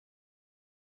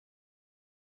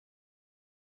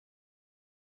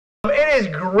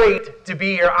is great to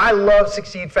be here. I love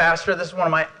Succeed Faster. This is one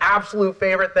of my absolute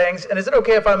favorite things. And is it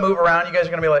okay if I move around? You guys are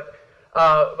going to be like,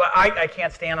 but I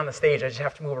can't stand on the stage. I just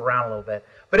have to move around a little bit.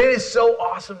 But it is so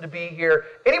awesome to be here.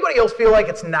 Anybody else feel like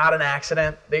it's not an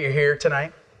accident that you're here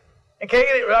tonight?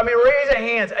 Okay, I mean, raise your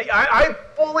hands. I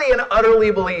fully and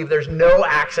utterly believe there's no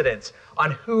accidents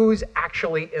on who's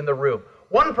actually in the room.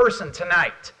 One person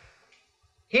tonight,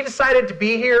 he decided to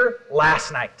be here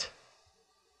last night.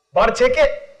 Bought a ticket,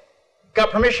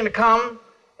 got permission to come,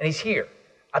 and he's here.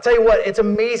 I'll tell you what, it's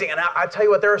amazing. And I'll tell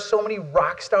you what, there are so many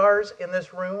rock stars in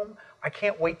this room. I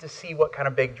can't wait to see what kind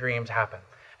of big dreams happen.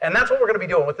 And that's what we're going to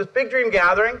be doing. With this Big Dream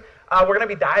Gathering, we're going to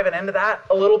be diving into that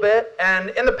a little bit. And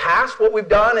in the past, what we've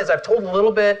done is I've told a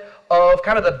little bit of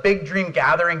kind of the Big Dream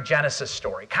Gathering genesis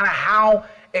story, kind of how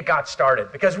it got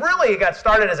started. Because really, it got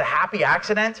started as a happy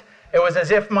accident. It was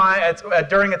as if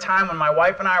during a time when my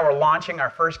wife and I were launching our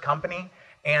first company,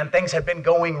 and things had been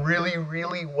going really,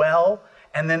 really well,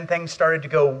 and then things started to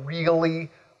go really,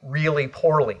 really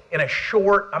poorly in a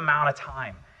short amount of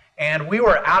time. And we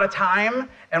were out of time,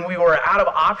 and we were out of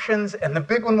options, and the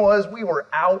big one was we were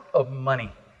out of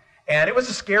money. And it was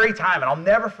a scary time, and I'll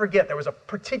never forget, there was a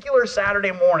particular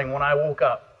Saturday morning when I woke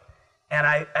up, and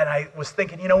I was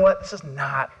thinking, you know what, this is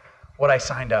not what I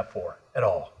signed up for at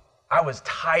all. I was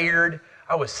tired,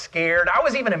 I was scared, I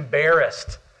was even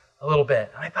embarrassed a little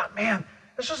bit. And I thought, man,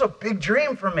 this was a big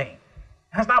dream for me.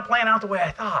 And it's not playing out the way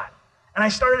I thought. And I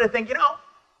started to think, you know,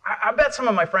 I bet some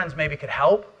of my friends maybe could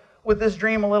help with this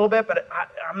dream a little bit, but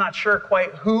I'm not sure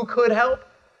quite who could help.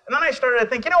 And then I started to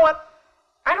think, you know what?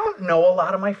 I don't know a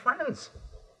lot of my friends'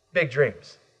 big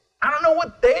dreams. I don't know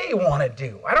what they want to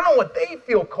do. I don't know what they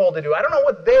feel called to do. I don't know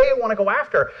what they want to go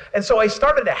after. And so I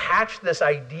started to hatch this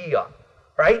idea,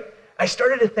 right? I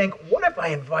started to think, what if I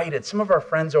invited some of our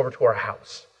friends over to our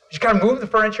house? Just kind of moved the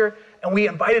furniture, and we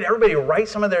invited everybody to write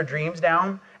some of their dreams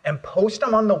down and post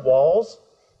them on the walls.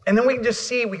 And then we can just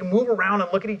see, we can move around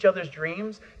and look at each other's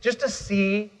dreams just to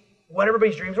see what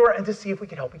everybody's dreams were and to see if we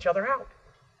could help each other out.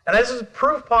 And this is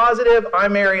proof positive I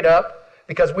married up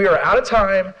because we are out of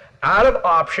time, out of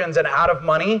options, and out of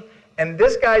money. And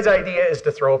this guy's idea is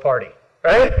to throw a party,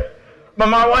 right? But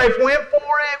my wife went for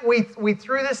it. We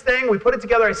threw this thing. We put it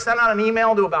together. I sent out an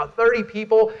email to about 30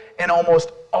 people, and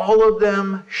almost all of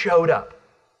them showed up,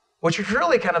 which was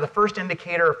really kind of the first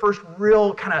indicator, first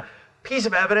real kind of piece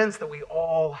of evidence that we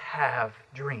all have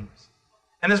dreams.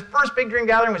 And this first Big Dream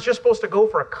Gathering was just supposed to go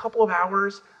for a couple of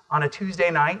hours on a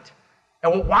Tuesday night.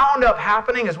 And what wound up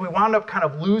happening is we wound up kind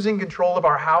of losing control of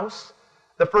our house.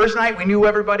 The first night we knew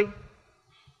everybody.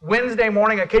 Wednesday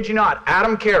morning, I kid you not,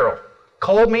 Adam Carroll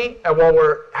called me while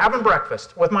we're having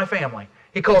breakfast with my family.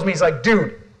 He calls me, he's like,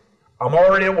 dude, I'm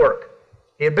already at work.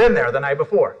 He had been there the night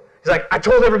before. He's like, I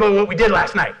told everybody what we did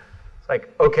last night. It's like,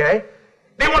 okay.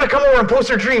 They want to come over and post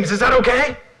their dreams. Is that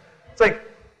okay? It's like,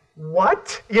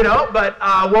 what? You know, but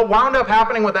what wound up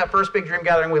happening with that first Big Dream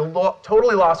Gathering, we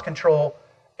totally lost control.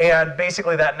 And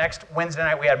basically that next Wednesday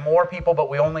night, we had more people, but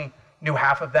we only knew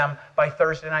half of them. By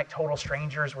Thursday night, total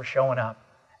strangers were showing up.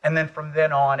 And then from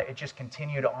then on, it just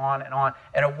continued on,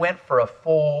 and it went for a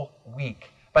full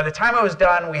week. By the time I was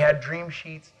done, we had dream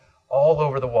sheets all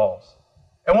over the walls.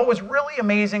 And what was really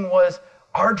amazing was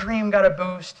our dream got a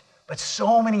boost, but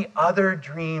so many other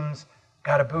dreams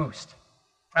got a boost.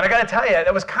 And I got to tell you,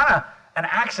 it was kind of an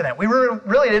accident. We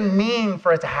really didn't mean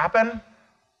for it to happen,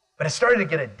 but it started to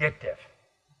get addictive.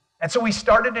 And so we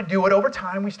started to do it over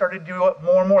time. We started to do it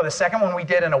more and more. The second one we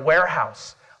did in a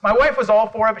warehouse. My wife was all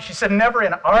for it, but she said, never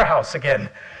in our house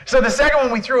again. So the second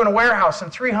one we threw in a warehouse,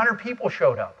 and 300 people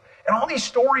showed up. And all these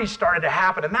stories started to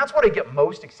happen. And that's what I get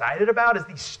most excited about is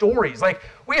these stories. Like,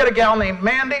 we had a gal named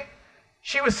Mandy.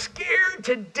 She was scared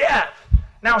to death.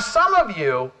 Now, some of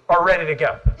you are ready to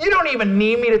go. You don't even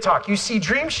need me to talk. You see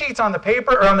dream sheets on the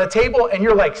paper or on the table, and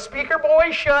you're like, speaker boy,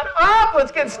 shut up.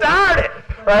 Let's get started,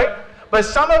 right? But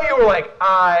some of you are like,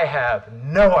 I have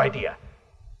no idea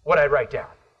what I'd write down.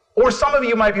 Or some of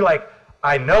you might be like,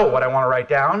 I know what I want to write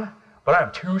down, but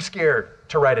I'm too scared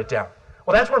to write it down.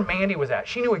 Well, that's where Mandy was at.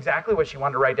 She knew exactly what she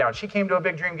wanted to write down. She came to a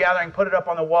Big Dream Gathering, put it up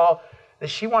on the wall, that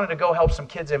she wanted to go help some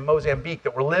kids in Mozambique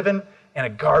that were living in a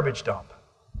garbage dump.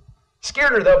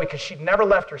 Scared her, though, because she'd never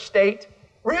left her state,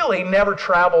 really never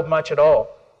traveled much at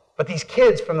all. But these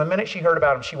kids, from the minute she heard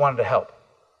about them, she wanted to help.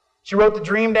 She wrote the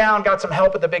dream down, got some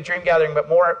help at the Big Dream Gathering, but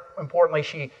more importantly,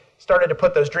 she started to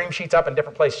put those dream sheets up in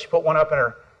different places. She put one up in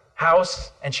her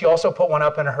house, and she also put one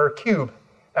up in her cube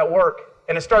at work,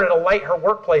 and it started to light her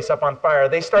workplace up on fire.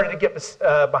 They started to get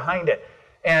behind it.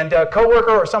 And a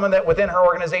coworker or someone that within her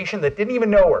organization that didn't even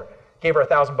know her gave her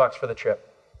 $1,000 for the trip.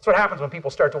 That's what happens when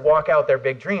people start to walk out their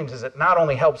big dreams, is it not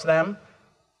only helps them,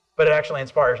 but but it actually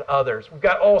inspires others. We've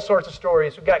got all sorts of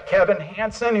stories. We've got Kevin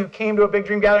Hansen, who came to a Big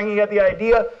Dream Gathering. He had the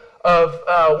idea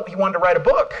of, he wanted to write a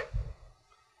book.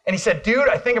 And he said, dude,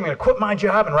 I think I'm going to quit my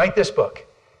job and write this book.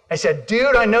 I said,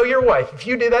 dude, I know your wife. If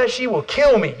you do that, she will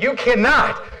kill me. You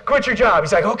cannot quit your job.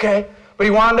 He's like, okay. But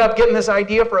he wound up getting this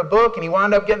idea for a book, and he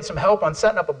wound up getting some help on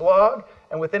setting up a blog.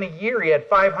 And within a year, he had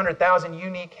 500,000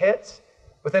 unique hits.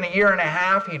 Within a year and a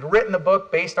half, he'd written the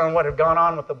book based on what had gone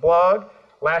on with the blog.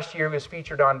 Last year, he was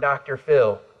featured on Dr.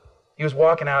 Phil. He was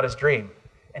walking out his dream,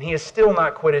 and he has still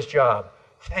not quit his job.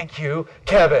 Thank you,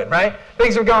 Kevin, right?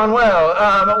 Things have gone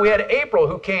well. We had April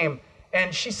who came,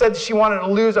 and she said she wanted to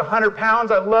lose 100 pounds.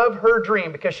 I love her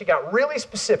dream because she got really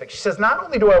specific. She says, not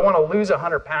only do I want to lose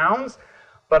 100 pounds,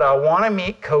 but I want to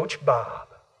meet Coach Bob.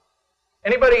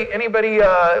 Anybody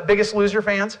Biggest Loser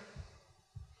fans?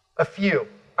 A few.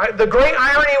 The great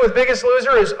irony with Biggest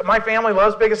Loser is my family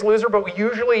loves Biggest Loser, but we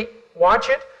usually watch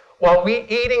it while we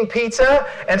eating pizza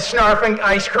and snarfing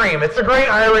ice cream. It's the great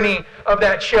irony of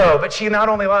that show. But she not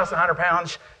only lost 100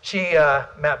 pounds, she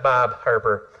met Bob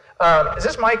Harper. Is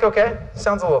this mic okay?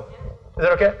 Sounds a little, is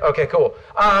it okay? Okay, cool.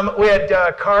 We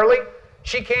had Carly.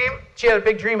 She came, she had a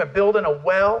big dream of building a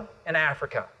well in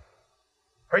Africa.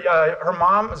 Her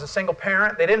mom was a single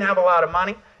parent. They didn't have a lot of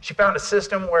money. She found a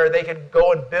system where they could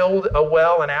go and build a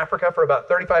well in Africa for about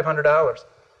 $3,500.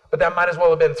 But that might as well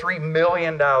have been $3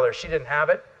 million. She didn't have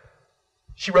it.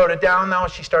 She wrote it down, though.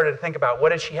 She started to think about what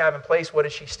did she have in place, what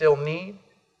did she still need.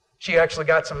 She actually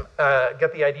got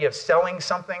the idea of selling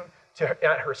something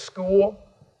at her school.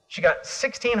 She got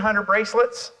 1,600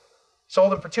 bracelets,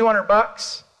 sold them for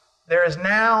 $200. There is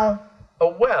now a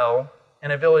well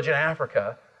in a village in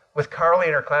Africa with Carly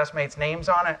and her classmates' names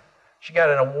on it. She got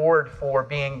an award for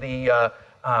being the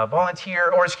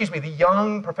the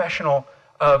Young Professional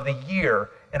of the Year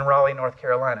in Raleigh, North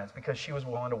Carolina. It's because she was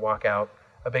willing to walk out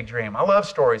a big dream. I love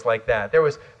stories like that.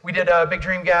 We did a Big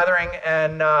Dream Gathering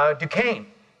in Duquesne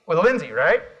with Lindsay,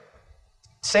 right?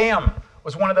 Sam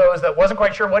was one of those that wasn't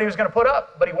quite sure what he was going to put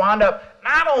up, but he wound up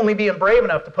not only being brave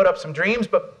enough to put up some dreams,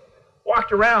 but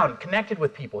walked around, connected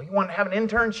with people. He wanted to have an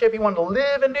internship. He wanted to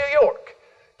live in New York.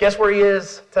 Guess where he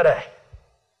is today?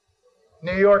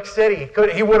 New York City.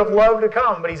 He would have loved to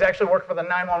come, but he's actually working for the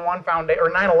 9/11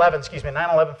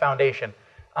 Foundation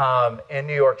in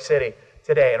New York City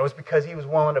today. And it was because he was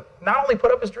willing to not only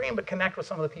put up his dream, but connect with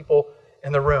some of the people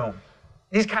in the room.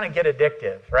 These kind of get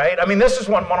addictive, right? I mean, this is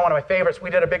one of my favorites. We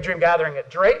did a Big Dream Gathering at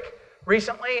Drake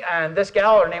recently, and this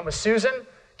gal, her name was Susan,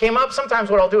 came up.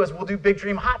 Sometimes what I'll do is we'll do Big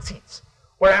Dream Hot Seats,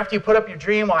 where after you put up your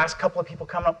dream, we'll ask a couple of people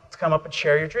to come up and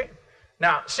share your dream.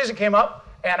 Now, Susan came up,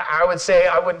 and I wouldn't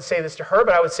say this to her,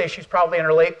 but I would say she's probably in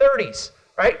her late 30s,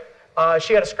 right?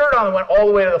 She had a skirt on that went all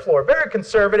the way to the floor. Very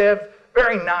conservative,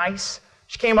 very nice.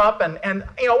 She came up and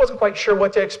wasn't quite sure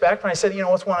what to expect. And I said,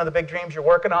 what's one of the big dreams you're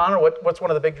working on, or what's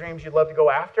one of the big dreams you'd love to go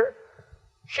after?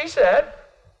 She said,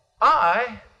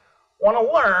 I want to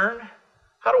learn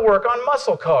how to work on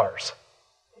muscle cars.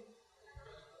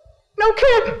 No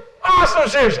kidding. Awesome,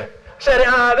 Susan. Said,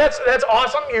 that's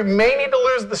awesome. You may need to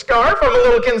lose the scarf. I'm a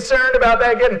little concerned about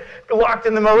that getting locked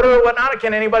in the motor or whatnot.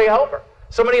 Can anybody help her?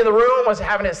 Somebody in the room was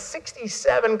having his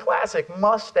 67 Classic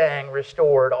Mustang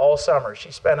restored all summer.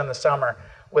 She's spending the summer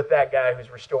with that guy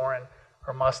who's restoring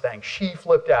her Mustang. She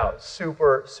flipped out,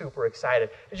 super, super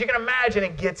excited. As you can imagine,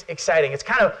 it gets exciting. It's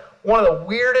kind of one of the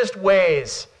weirdest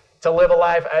ways to live a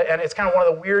life, and it's kind of one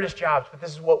of the weirdest jobs, but this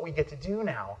is what we get to do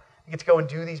now. We get to go and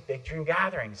do these Big Dream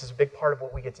Gatherings. This is a big part of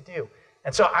what we get to do.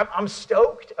 And so I'm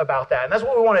stoked about that, and that's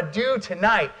what we want to do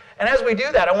tonight. And as we do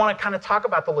that, I want to kind of talk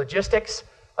about the logistics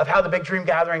of how the Big Dream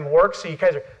Gathering works so you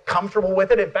guys are comfortable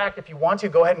with it. In fact, if you want to,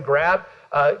 go ahead and grab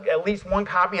at least one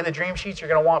copy of the dream sheets. You're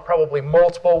going to want probably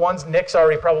multiple ones. Nick's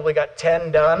already probably got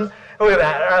 10 done. Look at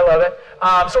that. I love it.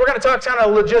 So we're going to talk kind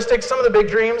of logistics, some of the big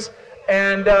dreams,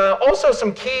 and also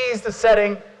some keys to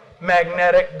setting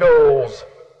magnetic goals.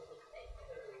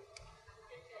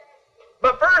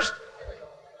 But first,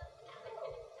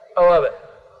 I love it.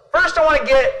 First, I want to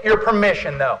get your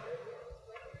permission, though.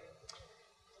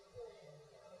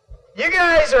 You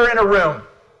guys are in a room.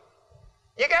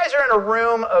 You guys are in a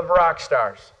room of rock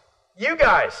stars. You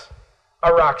guys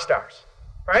are rock stars,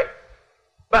 right?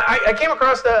 But I came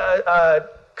across the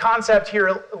concept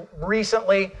here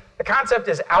recently. The concept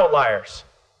is outliers.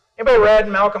 Anybody read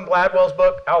Malcolm Gladwell's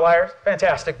book, Outliers?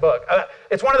 Fantastic book.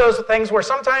 It's one of those things where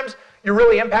sometimes you're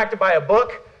really impacted by a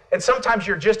book, and sometimes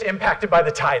you're just impacted by the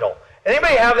title.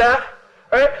 Anybody have that?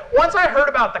 Right? Once I heard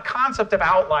about the concept of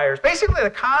outliers, basically the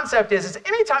concept is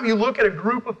anytime you look at a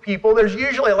group of people, there's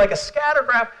usually like a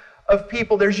scattergraph of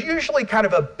people, there's usually kind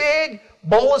of a big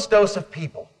bolus dose of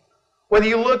people. Whether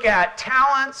you look at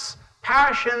talents,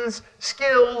 passions,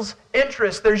 skills,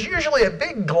 interests, there's usually a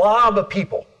big glob of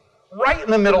people right in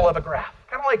the middle of a graph,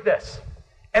 kind of like this.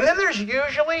 And then there's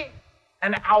usually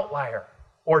an outlier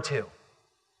or two.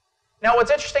 Now,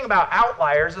 what's interesting about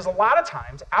outliers is a lot of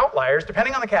times outliers,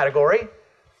 depending on the category,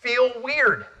 feel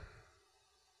weird,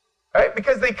 right?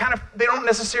 Because they don't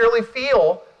necessarily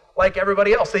feel like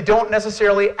everybody else. They don't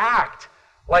necessarily act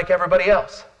like everybody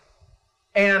else.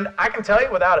 And I can tell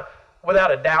you without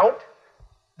a doubt,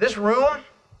 this room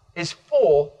is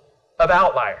full of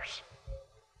outliers.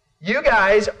 You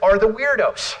guys are the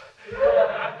weirdos.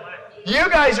 You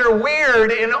guys are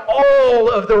weird in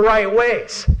all of the right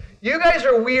ways. You guys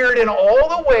are weird in all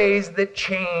the ways that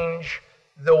change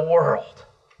the world.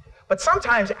 But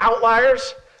sometimes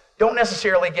outliers don't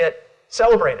necessarily get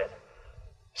celebrated.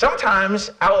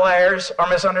 Sometimes outliers are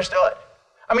misunderstood.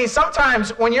 I mean,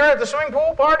 sometimes when you're at the swimming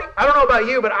pool party, I don't know about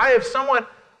you, but I have somewhat,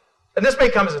 and this may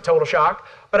come as a total shock,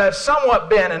 but I've somewhat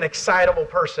been an excitable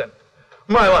person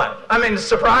my life. I mean,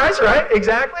 surprise, right?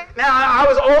 Exactly. Now, I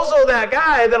was also that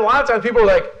guy that a lot of times people are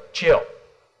like, chill,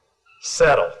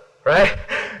 settle, right?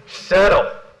 Settle,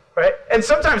 right? And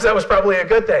sometimes that was probably a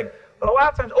good thing. But a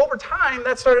lot of times over time,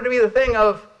 that started to be the thing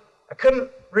of, I couldn't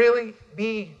really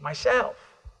be myself.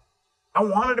 I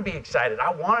wanted to be excited.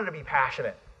 I wanted to be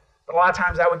passionate. But a lot of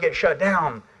times that would get shut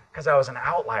down because I was an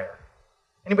outlier.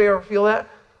 Anybody ever feel that?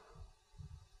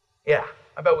 Yeah.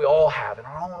 I bet we all have in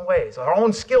our own ways, our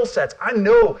own skill sets. I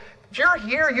know if you're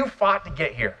here, you fought to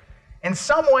get here. In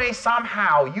some way,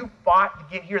 somehow, you fought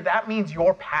to get here. That means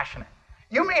you're passionate.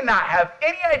 You may not have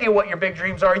any idea what your big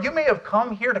dreams are. You may have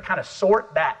come here to kind of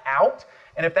sort that out.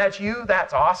 And if that's you,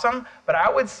 that's awesome. But I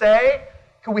would say,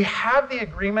 can we have the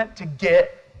agreement to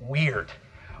get weird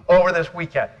over this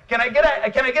weekend? Can I get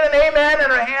an amen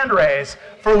and a hand raise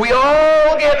for we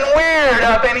all getting weird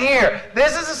up in here?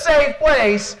 This is a safe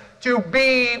place to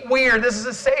be weird. This is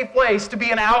a safe place to be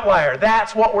an outlier.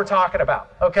 That's what we're talking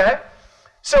about, okay?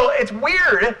 So it's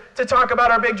weird to talk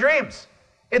about our big dreams.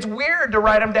 It's weird to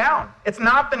write them down. It's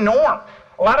not the norm.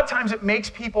 A lot of times it makes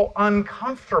people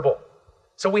uncomfortable.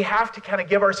 So we have to kind of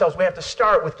we have to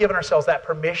start with giving ourselves that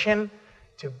permission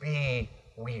to be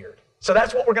weird. So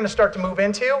that's what we're going to start to move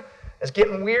into, is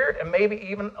getting weird and maybe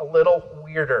even a little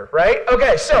weirder, right?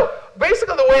 Okay, so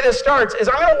basically the way this starts is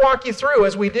I'm going to walk you through,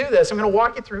 as we do this, I'm going to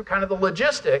walk you through kind of the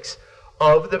logistics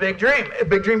of the big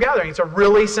dream gathering. It's a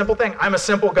really simple thing. I'm a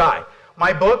simple guy.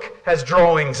 My book has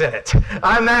drawings in it.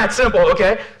 I'm that simple,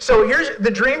 okay? So here's the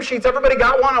dream sheets. Everybody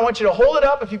got one? I want you to hold it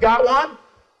up if you got one.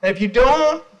 And if you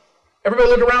don't, everybody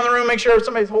look around the room, make sure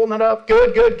somebody's holding it up.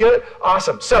 Good, good, good.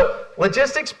 Awesome. So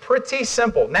logistics, pretty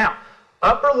simple. Now,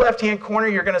 upper left-hand corner,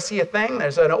 you're going to see a thing.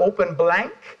 There's an open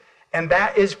blank, and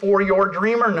that is for your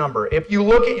dreamer number. If you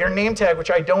look at your name tag,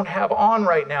 which I don't have on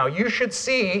right now, you should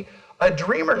see a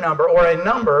dreamer number or a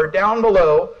number down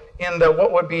below in the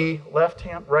what would be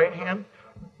left-hand, right-hand,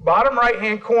 bottom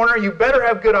right-hand corner. You better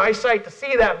have good eyesight to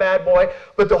see that bad boy.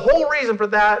 But the whole reason for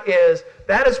that is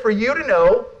for you to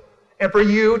know and for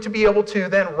you to be able to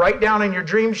then write down in your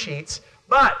dream sheets.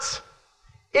 But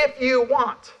if you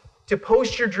want to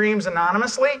post your dreams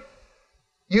anonymously,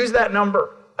 use that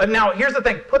number. Now, here's the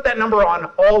thing. Put that number on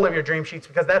all of your dream sheets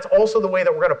because that's also the way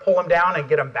that we're going to pull them down and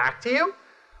get them back to you.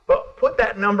 But put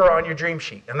that number on your dream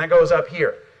sheet, and that goes up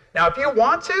here. Now, if you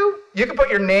want to, you can put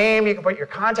your name, you can put your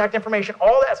contact information,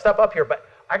 all that stuff up here. But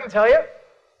I can tell you,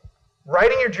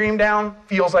 writing your dream down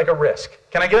feels like a risk.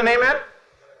 Can I get an amen?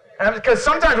 Because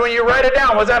sometimes when you write it down,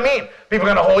 what does that mean? People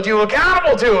are going to hold you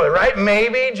accountable to it, right?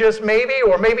 Maybe, just maybe,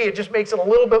 or maybe it just makes it a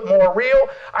little bit more real.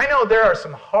 I know there are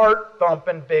some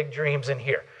heart-thumping big dreams in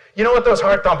here. You know what those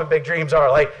heart-thumping big dreams are?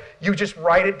 Like, you just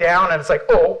write it down and it's like,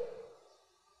 oh,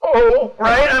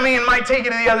 right? I mean, it might take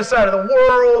you to the other side of the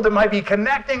world. It might be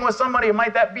connecting with somebody. It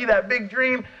might be that big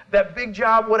dream, that big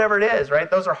job, whatever it is,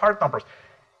 right? Those are heart thumpers.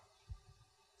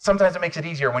 Sometimes it makes it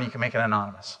easier when you can make it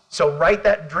anonymous. So write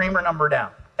that dreamer number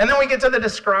down. And then we get to the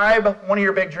describe one of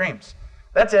your big dreams.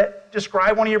 That's it.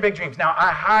 Describe one of your big dreams. Now,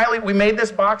 we made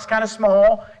this box kind of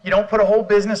small. You don't put a whole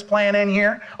business plan in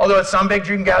here. Although at some big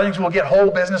dream gatherings, we'll get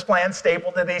whole business plans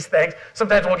stapled to these things.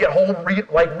 Sometimes we'll get whole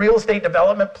real estate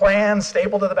development plans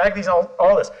stapled to the back of these,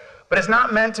 all this. But it's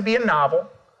not meant to be a novel.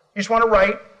 You just want to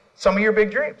write some of your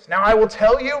big dreams. Now, I will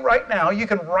tell you right now, you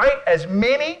can write as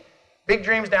many big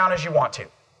dreams down as you want to.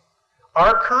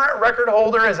 Our current record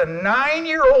holder is a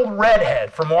 9-year-old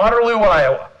redhead from Waterloo,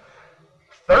 Iowa.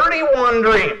 31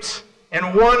 dreams in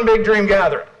one big dream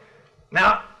gathering.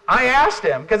 Now, I asked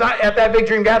him, because at that big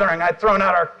dream gathering, I'd thrown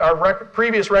out our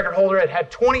previous record holder had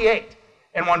 28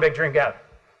 in one big dream gathering.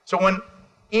 So when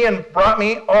Ian brought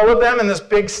me all of them in this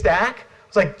big stack, I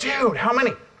was like, dude, how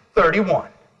many? 31.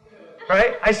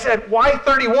 right? I said, why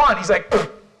 31? He's like,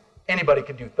 anybody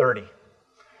can do 30.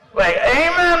 Like,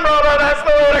 amen, brother, that's the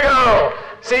way to go.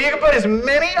 So you can put as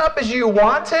many up as you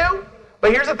want to,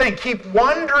 but here's the thing, keep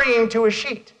one dream to a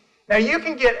sheet. Now you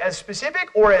can get as specific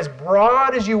or as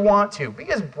broad as you want to. Be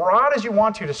as broad as you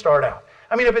want to start out.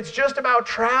 I mean, if it's just about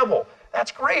travel,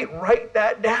 that's great, write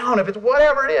that down. If it's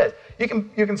whatever it is,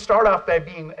 you can start off by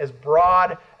being as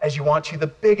broad as you want to. The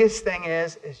biggest thing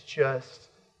is just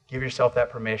give yourself that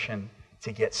permission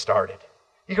to get started.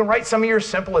 You can write some of your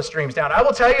simplest dreams down. I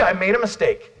will tell you, I made a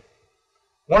mistake.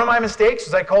 One of my mistakes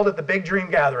is I called it the Big Dream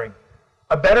Gathering.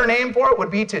 A better name for it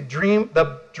would be to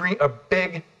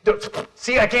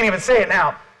see, I can't even say it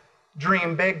now,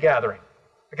 Dream Big Gathering.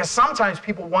 Because sometimes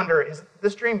people wonder, is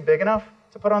this dream big enough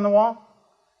to put on the wall?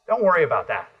 Don't worry about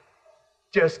that.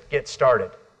 Just get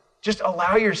started. Just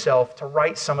allow yourself to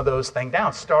write some of those things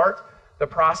down. Start the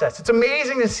process. It's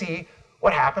amazing to see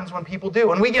what happens when people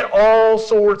do. And we get all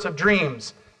sorts of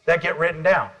dreams that get written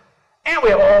down. And we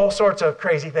have all sorts of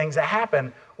crazy things that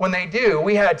happen when they do.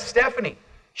 We had Stephanie.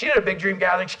 She did a big dream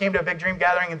gathering. She came to a big dream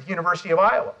gathering at the University of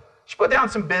Iowa. She put down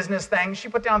some business things. She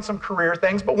put down some career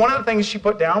things. But one of the things she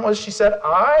put down was she said,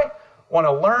 I want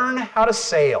to learn how to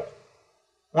sail.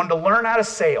 Wanted to learn how to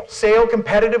sail. Sail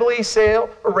competitively,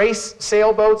 race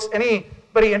sailboats.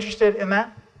 Anybody interested in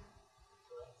that?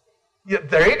 Yeah,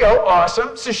 there you go.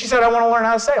 Awesome. So she said, I want to learn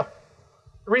how to sail.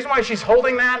 The reason why she's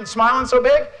holding that and smiling so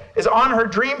big is on her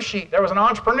dream sheet, there was an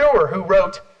entrepreneur who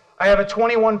wrote, I have a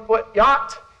 21-foot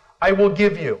yacht I will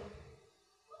give you.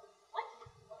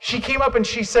 She came up and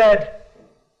she said,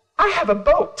 I have a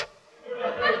boat.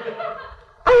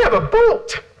 I have a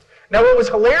boat. Now what was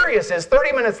hilarious is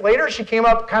 30 minutes later, she came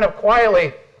up kind of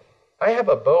quietly, I have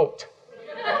a boat.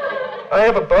 I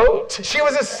have a boat. She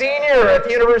was a senior at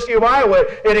the University of Iowa.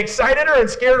 It excited her and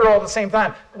scared her all at the same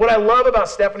time. What I love about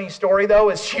Stephanie's story, though,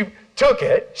 is she took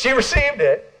it, she received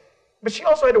it, but she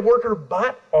also had to work her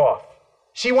butt off.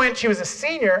 She was a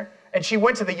senior, and she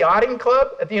went to the yachting club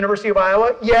at the University of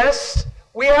Iowa. Yes,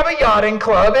 we have a yachting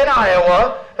club in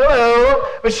Iowa. Hello.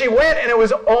 But she went, and it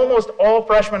was almost all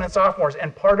freshmen and sophomores,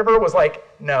 and part of her was like,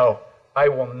 no, I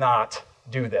will not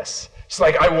do this. She's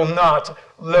like, I will not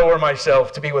lower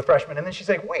myself to be with freshmen. And then she's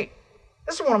like, wait,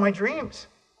 this is one of my dreams.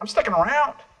 I'm sticking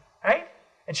around, right?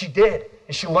 And she did.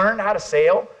 And she learned how to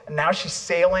sail, and now she's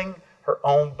sailing her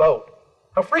own boat.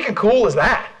 How freaking cool is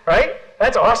that, right?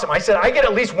 That's awesome. I said, I get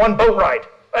at least one boat ride.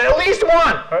 At least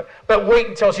one. Right? But wait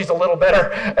until she's a little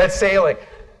better at sailing.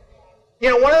 You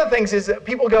know, one of the things is that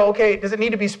people go, okay, does it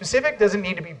need to be specific? Does it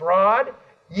need to be broad?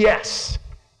 Yes.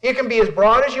 It can be as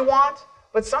broad as you want.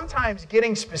 But sometimes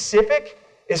getting specific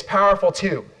is powerful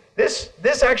too.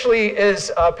 This actually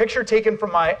is a picture taken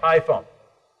from my iPhone.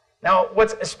 Now,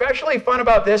 what's especially fun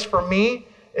about this for me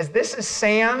is this is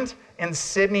sand in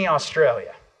Sydney,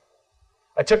 Australia.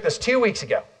 I took this 2 weeks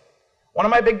ago. One of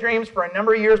my big dreams for a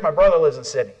number of years, my brother lives in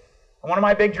Sydney. And one of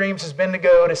my big dreams has been to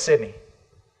go to Sydney.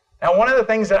 Now, one of the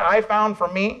things that I found for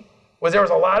me was there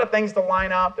was a lot of things to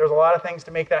line up. There was a lot of things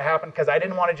to make that happen because I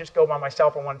didn't want to just go by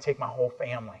myself. I wanted to take my whole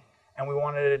family. And we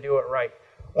wanted to do it right.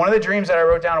 One of the dreams that I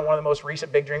wrote down in one of the most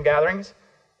recent big dream gatherings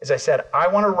is I said, I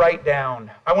want to write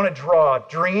down, I want to draw a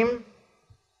dream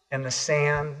in the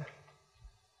sand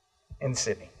in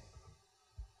Sydney.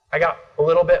 I got a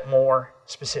little bit more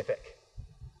specific.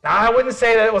 Now, I wouldn't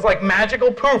say that it was like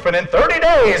magical poof, and in 30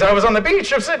 days I was on the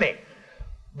beach of Sydney.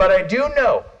 But I do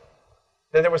know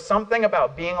that there was something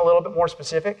about being a little bit more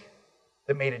specific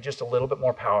that made it just a little bit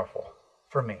more powerful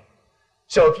for me.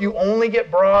 So if you only get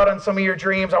broad on some of your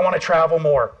dreams, I want to travel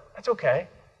more, that's okay.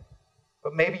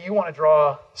 But maybe you want to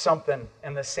draw something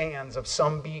in the sands of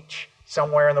some beach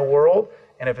somewhere in the world,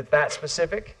 and if it's that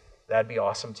specific, that'd be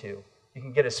awesome too. You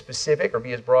can get as specific or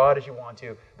be as broad as you want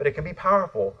to, but it can be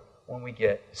powerful when we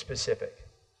get specific.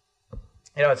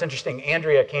 You know, it's interesting.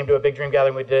 Andrea came to a big dream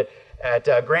gathering we did at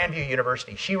Grandview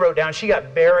University. She wrote down, she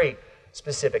got very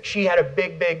specific. She had a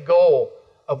big, big goal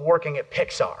of working at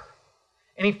Pixar.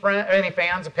 Any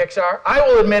fans of Pixar? I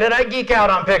will admit it, I geek out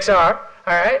on Pixar.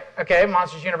 All right, okay,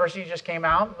 Monsters University just came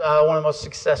out, one of the most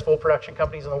successful production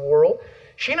companies in the world.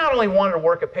 She not only wanted to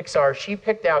work at Pixar,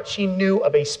 she knew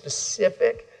of a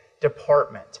specific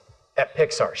department at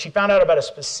Pixar. She found out about a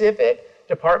specific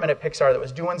department at Pixar that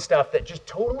was doing stuff that just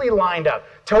totally lined up,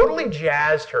 totally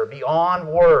jazzed her beyond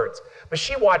words. But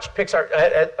she watched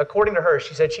Pixar, according to her,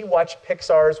 she said she watched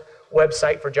Pixar's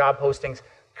website for job postings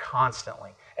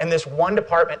constantly. And this one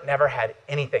department never had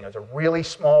anything. It was a really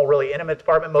small, really intimate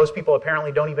department. Most people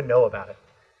apparently don't even know about it.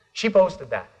 She posted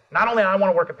that. Not only I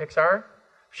want to work at Pixar,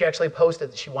 she actually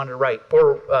posted that she wanted to write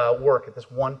or work at this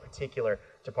one particular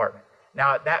department.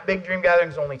 Now, at that big dream gathering,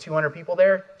 there's only 200 people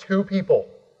there. 2 people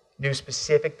knew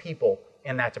specific people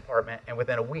in that department, and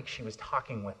within a week, she was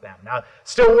talking with them. Now,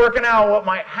 still working out what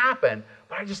might happen,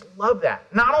 but I just love that.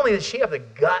 Not only did she have the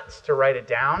guts to write it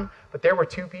down, but there were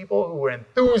 2 people who were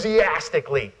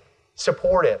enthusiastically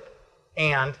supportive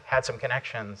and had some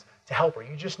connections to help her.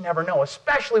 You just never know,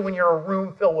 especially when you're a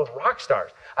room filled with rock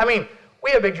stars. I mean,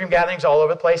 we have big dream gatherings all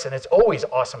over the place, and it's always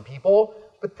awesome people,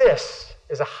 but this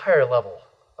is a higher level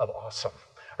of awesome,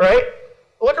 right?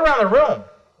 Look around the room.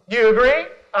 Do you agree?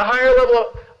 A higher level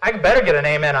of, I better get an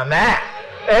amen on that.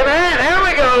 Amen, there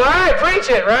we go, all right, preach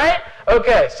it, right?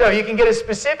 Okay, so you can get as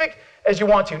specific as you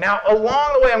want to. Now,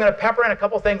 along the way, I'm going to pepper in a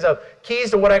couple things of keys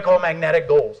to what I call magnetic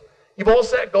goals. You've all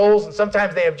set goals, and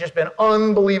sometimes they have just been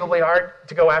unbelievably hard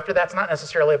to go after. That's not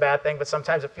necessarily a bad thing, but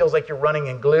sometimes it feels like you're running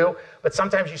in glue. But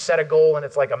sometimes you set a goal, and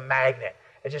it's like a magnet.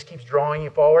 It just keeps drawing you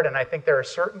forward, and I think there are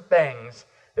certain things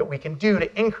that we can do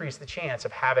to increase the chance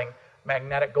of having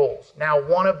magnetic goals. Now,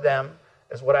 one of them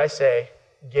is what I say,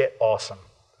 get awesome.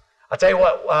 I'll tell you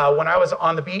what, when I was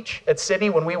on the beach at Sydney,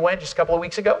 when we went just a couple of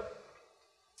weeks ago,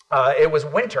 it was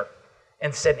winter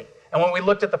in Sydney. And when we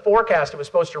looked at the forecast, it was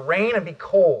supposed to rain and be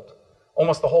cold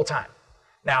almost the whole time.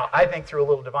 Now, I think through a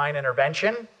little divine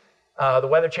intervention, the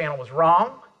Weather Channel was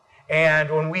wrong. And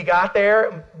when we got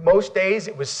there, most days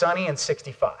it was sunny and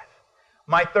 65.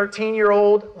 My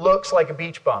 13-year-old looks like a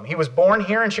beach bum. He was born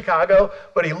here in Chicago,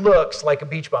 but he looks like a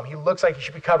beach bum. He looks like he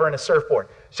should be covering a surfboard.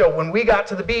 So when we got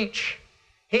to the beach,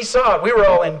 he saw it. We were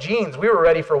all in jeans. We were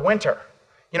ready for winter.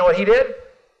 You know what he did?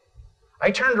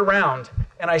 I turned around,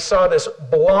 and I saw this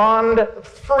blonde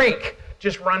freak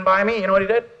just run by me. You know what he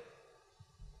did?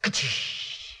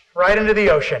 Right into the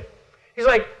ocean. He's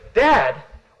like, Dad,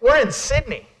 we're in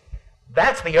Sydney.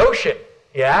 That's the ocean,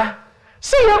 yeah?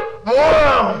 See ya!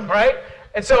 Boom! Right?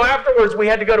 And so afterwards, we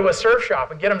had to go to a surf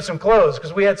shop and get him some clothes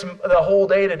because we had the whole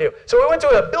day to do. So we went to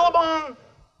a Billabong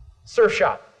surf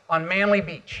shop on Manly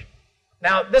Beach.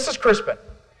 Now, this is Crispin.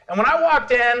 And when I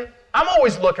walked in, I'm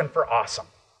always looking for awesome.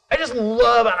 I just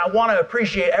love and I want to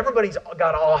appreciate everybody's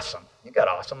got awesome. You got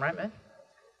awesome, right, man?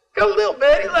 Got a little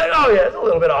bit. He's like, oh, yeah, it's a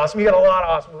little bit awesome. You got a lot of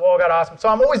awesome. We've all got awesome. So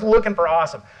I'm always looking for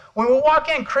awesome. When we walk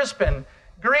in, Crispin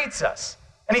greets us.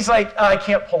 And he's like, I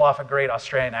can't pull off a great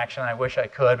Australian accent. I wish I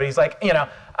could. But he's like, you know,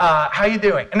 how you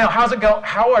doing? No, how's it go?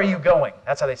 How are you going?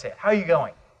 That's how they say it. How are you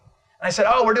going? And I said,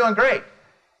 oh, we're doing great.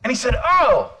 And he said,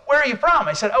 oh, where are you from?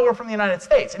 I said, oh, we're from the United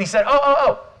States. And he said,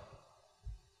 oh.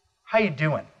 How you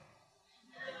doing?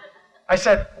 I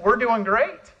said, we're doing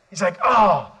great. He's like,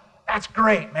 oh, that's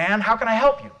great, man. How can I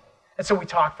help you? And so we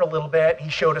talked for a little bit. He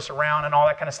showed us around and all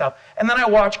that kind of stuff. And then I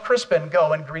watched Crispin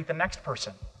go and greet the next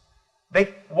person.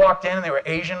 They walked in and they were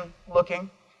Asian looking,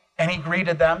 and he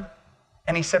greeted them.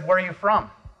 And he said, where are you from?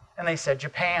 And they said,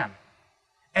 Japan.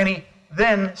 And he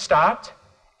then stopped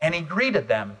and he greeted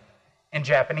them in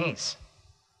Japanese.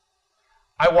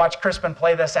 I watched Crispin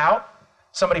play this out.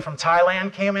 Somebody from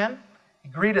Thailand came in. He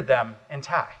greeted them in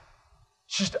Thai.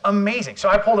 It's just amazing. So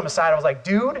I pulled him aside. I was like,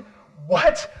 dude,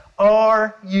 what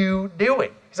are you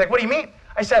doing? He's like, what do you mean?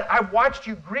 I said, I've watched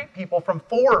you greet people from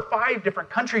 4 or 5 different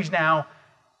countries now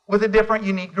with a different,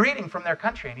 unique greeting from their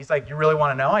country. And he's like, you really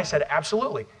want to know? I said,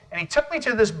 absolutely. And he took me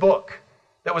to this book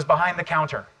that was behind the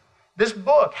counter. This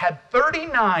book had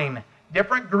 39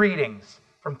 different greetings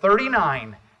from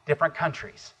 39 different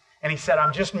countries. And he said,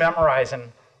 I'm just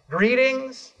memorizing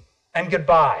greetings and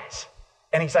goodbyes.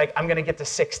 And he's like, I'm going to get to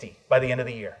 60 by the end of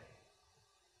the year.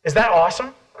 Is that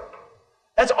awesome?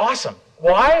 That's awesome.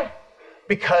 Why?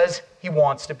 Because he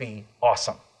wants to be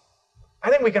awesome. I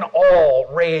think we can all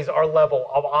raise our level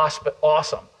of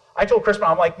awesome. I told Crispin,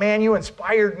 I'm like, man, you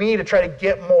inspired me to try to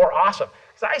get more awesome.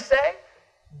 Because I say,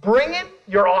 bringing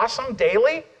your awesome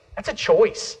daily, that's a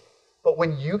choice. But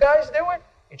when you guys do it,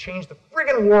 you change the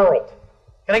friggin' world.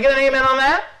 Can I get an amen on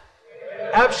that?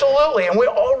 Yeah. Absolutely. And we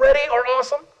already are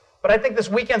awesome. But I think this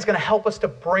weekend's going to help us to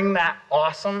bring that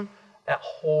awesome at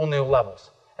whole new levels.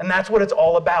 And that's what it's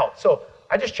all about. So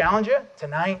I just challenge you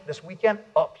tonight, this weekend,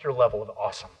 up your level of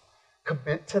awesome.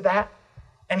 Commit to that.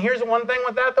 And here's the one thing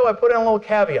with that, though, I put in a little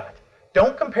caveat.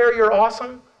 Don't compare your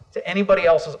awesome to anybody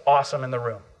else's awesome in the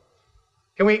room.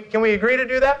 Can we agree to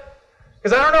do that?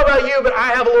 Because I don't know about you, but I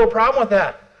have a little problem with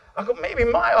that. I go, maybe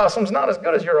my awesome's not as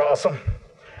good as your awesome.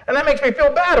 And that makes me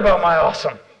feel bad about my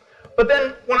awesome. But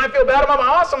then when I feel bad about my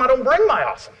awesome, I don't bring my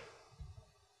awesome.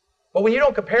 But when you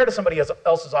don't compare to somebody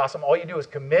else's awesome, all you do is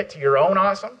commit to your own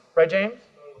awesome. Right, James?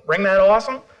 Bring that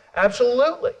awesome?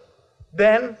 Absolutely.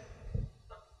 Then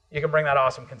you can bring that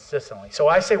awesome consistently. So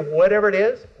I say whatever it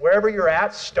is, wherever you're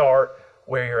at, start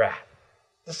where you're at.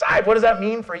 Decide what does that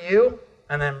mean for you,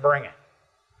 and then bring it.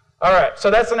 All right, so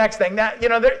that's the next thing. That, you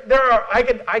know, I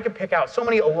could pick out so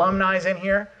many alumni in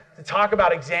here to talk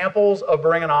about examples of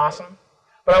bringing awesome.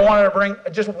 But I wanted to bring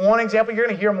just one example. You're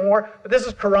going to hear more. But this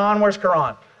is Karan. Where's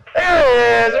Karan?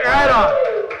 There he is, right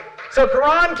on. So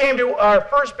Karan came to our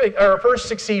first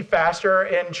Succeed Faster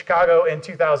in Chicago in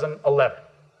 2011.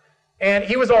 And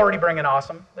he was already bringing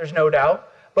awesome, there's no doubt.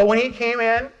 But when he came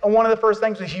in, one of the first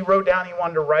things was he wrote down he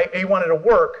wanted to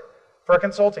work for a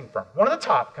consulting firm, one of the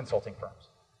top consulting firms.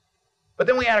 But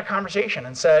then we had a conversation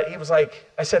and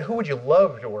I said, who would you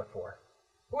love to work for?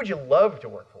 Who would you love to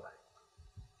work for?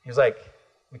 He was like,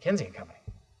 McKinsey & Company.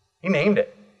 He named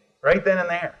it right then and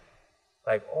there.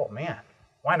 Like, oh man,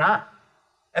 why not?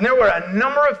 And there were a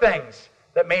number of things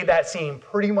that made that seem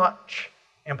pretty much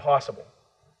impossible.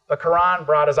 But Karan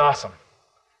brought his awesome.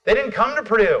 They didn't come to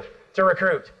Purdue to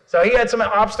recruit. So he had some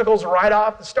obstacles right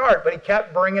off the start, but he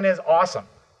kept bringing his awesome.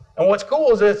 And what's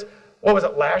cool is what was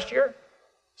it, last year?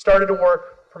 Started to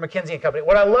work for McKinsey & Company.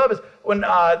 What I love is when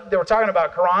they were talking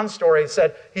about Karan's story, it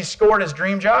said he scored his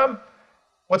dream job.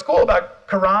 What's cool about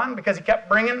Karan, because he kept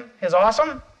bringing his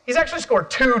awesome, he's actually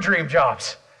scored 2 dream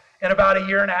jobs in about a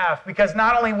year and a half, because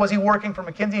not only was he working for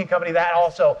McKinsey & Company, that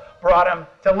also brought him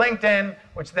to LinkedIn,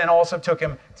 which then also took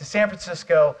him to San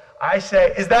Francisco. I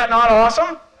say, is that not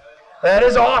awesome? That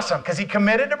is awesome, because he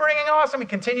committed to bringing awesome. He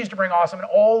continues to bring awesome, and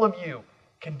all of you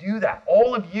can do that.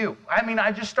 All of you. I mean,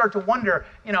 I just start to wonder,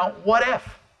 you know, what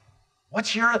if?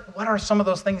 What are some of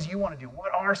those things you want to do?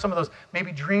 What are some of those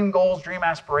maybe dream goals, dream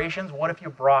aspirations? What if you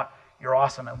brought your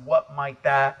awesome, and what might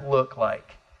that look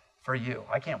like for you?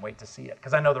 I can't wait to see it,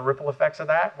 because I know the ripple effects of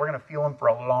that. We're going to feel them for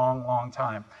a long, long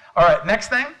time. All right, next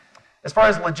thing, as far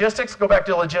as logistics, go back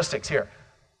to logistics here.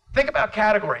 Think about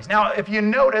categories. Now, if you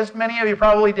noticed, many of you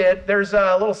probably did, there's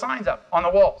little signs up on the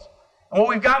walls. And what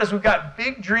we've got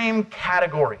big dream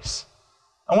categories.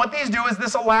 And what these do is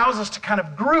this allows us to kind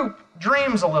of group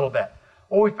dreams a little bit.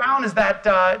 What we found is that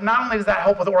not only does that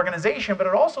help with organization, but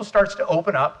it also starts to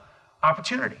open up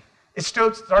opportunity. It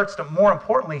starts to, more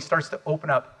importantly, starts to open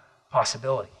up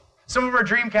possibility. Some of our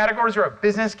dream categories are a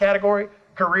business category,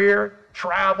 career,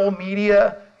 travel,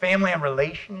 media, family and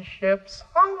relationships,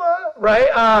 right?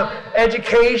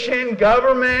 Education,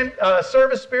 government,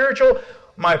 service, spiritual.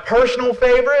 My personal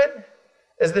favorite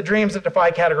is the dreams that defy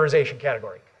categorization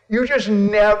category. You just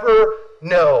never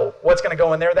know what's going to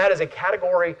go in there. That is a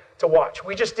category to watch.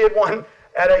 We just did one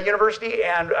at a university,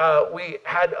 and we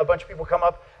had a bunch of people come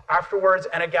up afterwards,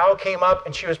 and a gal came up,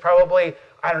 and she was probably,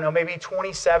 I don't know, maybe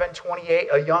 27, 28,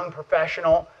 a young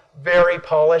professional, very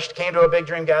polished, came to a big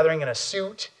dream gathering in a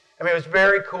suit. I mean, it was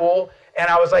very cool. And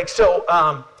I was like, so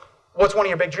what's one of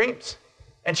your big dreams?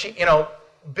 And she, you know,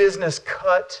 business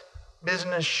cut,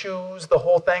 business shoes, the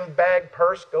whole thing, bag,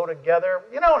 purse, go together.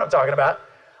 You know what I'm talking about.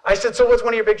 I said, so what's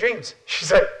one of your big dreams? She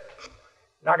said,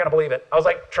 not going to believe it. I was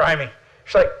like, try me.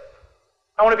 She's like,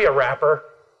 I want to be a rapper.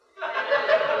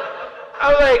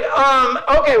 I was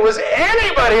like, okay, was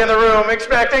anybody in the room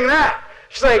expecting that?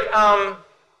 She's like,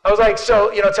 I was like,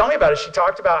 so, you know, tell me about it. She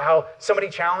talked about how somebody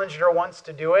challenged her once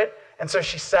to do it. And so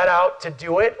she set out to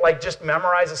do it, like just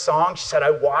memorize a song. She said, I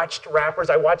watched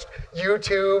rappers, I watched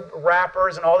YouTube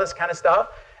rappers and all this kind of stuff.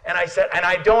 And I said, and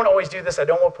I don't always do this. I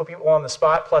don't want to put people on the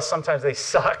spot. Plus, sometimes they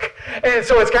suck. And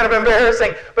so it's kind of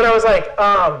embarrassing. But I was like,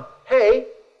 hey,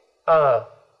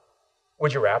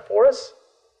 would you rap for us?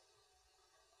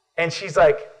 And she's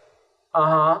like,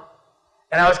 uh-huh.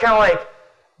 And I was kind of like,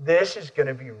 this is going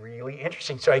to be really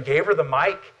interesting. So I gave her the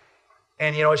mic,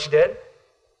 and you know what she did?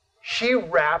 She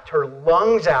rapped her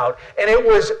lungs out, and it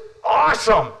was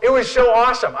awesome. It was so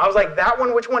awesome. I was like, that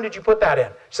one, which one did you put that in?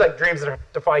 She's like, dreams that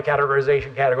defy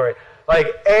categorization category. Like,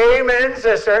 amen,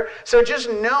 sister. So just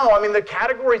know, I mean, the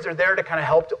categories are there to kind of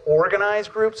help to organize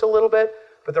groups a little bit,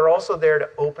 but they're also there to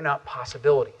open up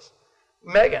possibilities.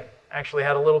 Megan actually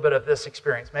had a little bit of this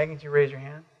experience. Megan, can you raise your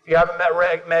hand? If you haven't met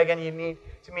Megan, you need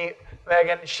to meet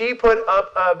Megan. She put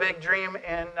up a big dream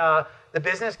in the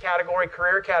business category,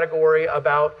 career category,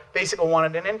 about basically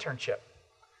wanted an internship.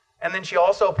 And then she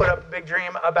also put up a big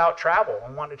dream about travel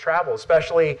and wanted to travel,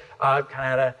 especially kind of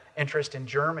had an interest in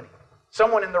Germany.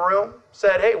 Someone in the room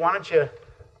said, hey, why don't you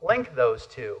link those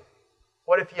two?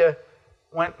 What if you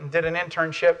went and did an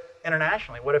internship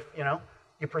internationally? What if, you know,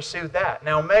 you pursued that?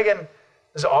 Now, Megan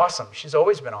is awesome. She's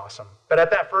always been awesome. But at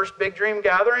that first big dream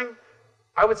gathering,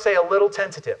 I would say a little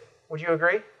tentative. Would you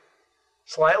agree?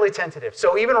 Slightly tentative.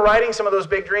 So even writing some of those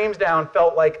big dreams down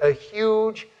felt like a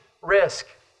huge risk.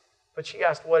 But she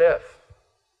asked, what if?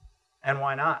 And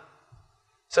why not?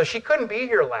 So she couldn't be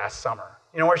here last summer.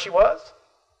 You know where she was?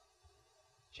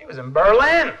 She was in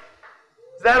Berlin.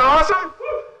 Is that awesome?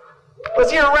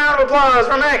 Let's hear a round of applause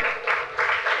for Megan.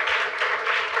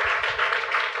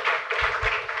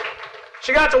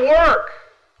 She got to work.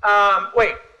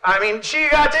 She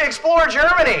got to explore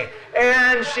Germany,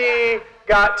 and she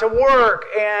got to work,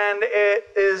 and it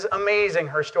is amazing,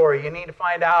 her story. You need to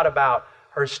find out about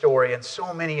her story, and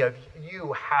so many of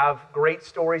you have great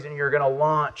stories, and you're going to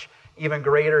launch even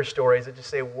greater stories that just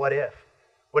say, what if?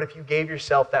 What if you gave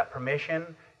yourself that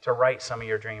permission to write some of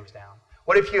your dreams down?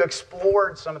 What if you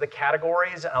explored some of the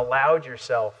categories and allowed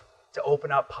yourself to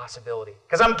open up possibility?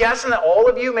 Because I'm guessing that all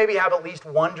of you maybe have at least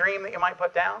one dream that you might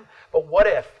put down, but what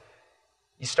if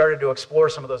you started to explore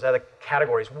some of those other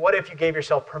categories? What if you gave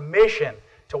yourself permission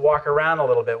to walk around a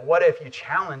little bit? What if you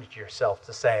challenged yourself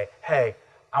to say, hey,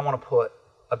 I want to put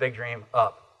a big dream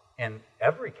up in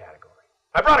every category?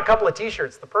 I brought a couple of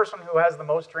t-shirts. The person who has the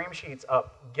most dream sheets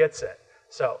up gets it.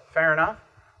 So, fair enough?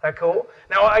 That cool?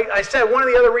 Now, I said one of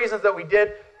the other reasons that we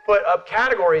did put up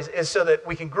categories is so that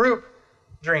we can group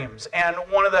dreams. And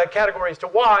one of the categories to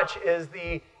watch is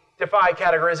the defy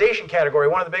categorization category.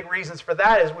 One of the big reasons for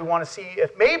that is we want to see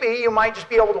if maybe you might just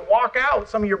be able to walk out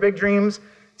some of your big dreams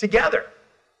together.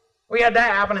 We had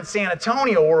that happen in San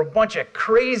Antonio where a bunch of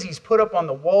crazies put up on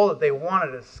the wall that they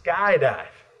wanted to skydive.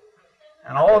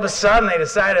 And all of a sudden they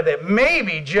decided that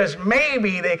maybe, just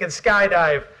maybe, they could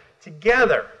skydive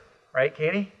together. Right,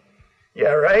 Katie?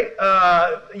 Yeah, right?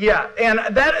 Yeah, and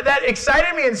that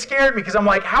excited me and scared me because I'm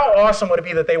like, how awesome would it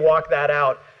be that they walked that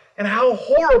out? And how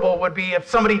horrible it would be if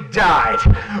somebody died,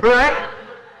 right?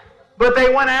 But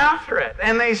they went after it,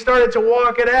 and they started to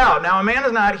walk it out. Now,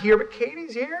 Amanda's not here, but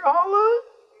Katie's here. Holla.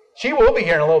 She will be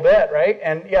here in a little bit, right?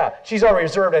 And yeah, she's already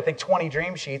reserved, I think, 20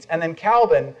 dream sheets. And then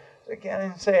Calvin,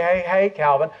 again, say, hey,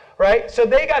 Calvin, right? So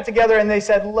they got together and they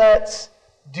said, let's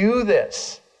do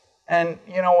this. And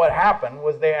you know what happened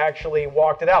was they actually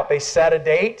walked it out. They set a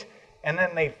date, and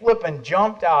then they flippin'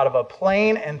 jumped out of a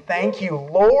plane, and thank you,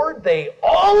 Lord, they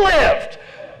all lived.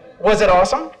 Was it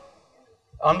awesome?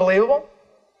 Unbelievable?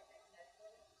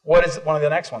 What is one of the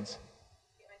next ones?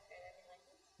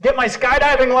 Get my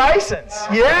skydiving license.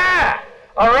 Yeah.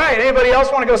 All right. Anybody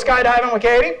else want to go skydiving with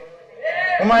Katie?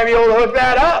 We might be able to hook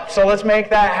that up. So let's make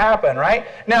that happen, right?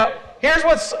 Now, here's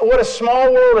what a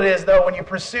small world it is, though, when you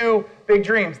pursue big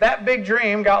dreams. That big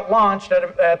dream got launched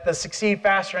at the Succeed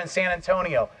Faster in San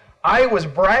Antonio. I was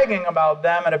bragging about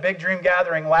them at a big dream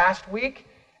gathering last week,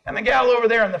 and the gal over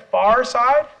there on the far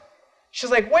side, she's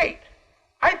like, wait,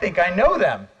 I think I know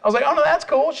them. I was like, oh, no, that's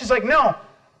cool. She's like, no,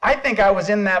 I think I was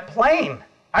in that plane.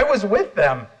 I was with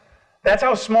them. That's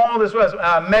how small this was.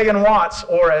 Megan Watts,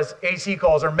 or as AC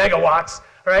calls her, Megawatts,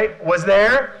 right, was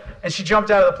there, and she jumped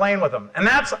out of the plane with them. And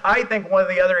that's, I think, one of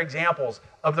the other examples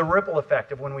of the ripple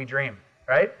effect of when we dream,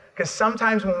 right? Because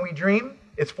sometimes when we dream,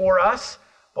 it's for us,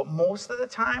 but most of the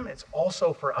time, it's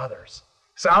also for others.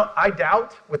 So I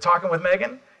doubt, with talking with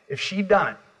Megan, if she'd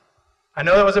done it. I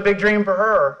know that was a big dream for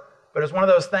her, but it's one of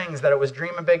those things that it was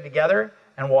dreaming big together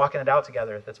and walking it out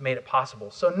together that's made it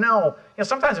possible. So no,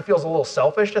 sometimes it feels a little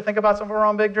selfish to think about some of our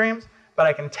own big dreams, but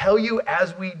I can tell you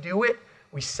as we do it,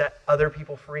 we set other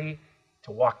people free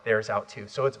to walk theirs out too.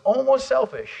 So it's almost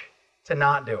selfish to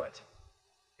not do it.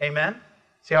 Amen?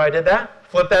 See how I did that?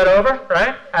 Flip that over,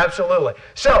 right? Absolutely.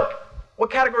 So, what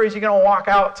categories are you going to walk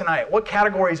out tonight? What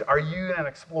categories are you going to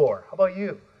explore? How about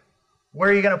you? Where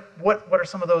are you going to, what are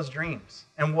some of those dreams?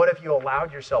 And what if you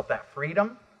allowed yourself that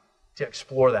freedom to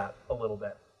explore that a little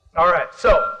bit? All right,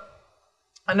 so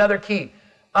another key.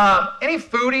 Any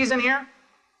foodies in here?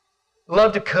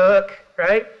 Love to cook,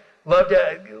 right? What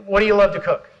do you love to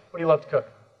cook? What do you love to cook?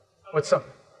 What's that?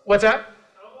 I love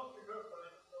to cook,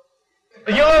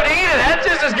 but you love to eat it. That's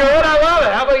just as good. I love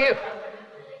it. How about you?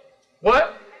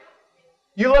 What?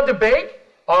 You love to bake?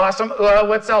 Awesome.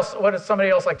 What else? What does somebody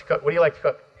else like to cook? What do you like to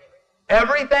cook?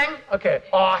 Everything? Okay,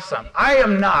 awesome. I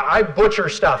am not. I butcher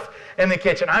stuff in the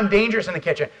kitchen. I'm dangerous in the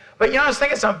kitchen. But I was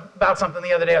thinking about something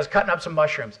the other day. I was cutting up some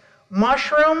mushrooms.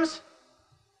 Mushrooms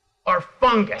are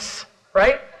fungus,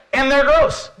 right? And they're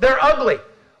gross. They're ugly.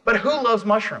 But who loves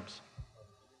mushrooms?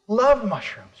 Love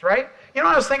mushrooms, right? You know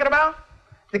what I was thinking about?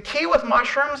 The key with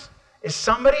mushrooms is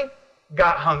somebody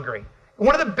got hungry.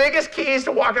 One of the biggest keys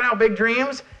to walking out big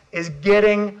dreams is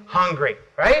getting hungry,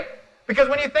 right? Because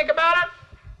when you think about it,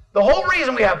 the whole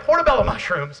reason we have portobello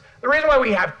mushrooms, the reason why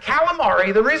we have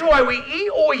calamari, the reason why we eat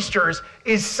oysters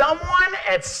is someone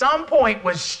at some point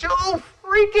was so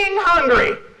freaking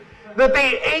hungry that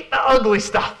they ate the ugly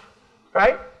stuff,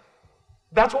 right?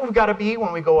 That's what we've got to be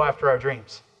when we go after our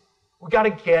dreams. We've got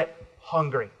to get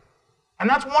hungry. And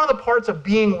that's one of the parts of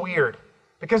being weird,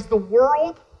 because the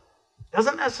world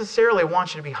doesn't necessarily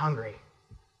want you to be hungry.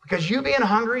 Because you being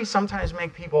hungry sometimes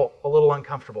make people a little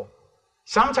uncomfortable.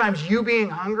 Sometimes you being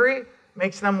hungry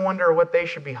makes them wonder what they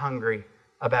should be hungry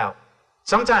about.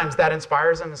 Sometimes that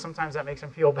inspires them and sometimes that makes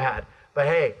them feel bad. But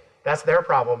hey, that's their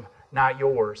problem, not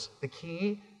yours. The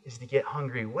key is to get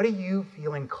hungry. What are you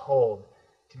feeling called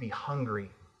to be hungry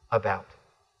about?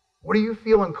 What are you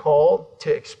feeling called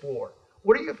to explore?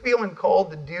 What are you feeling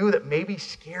called to do that maybe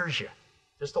scares you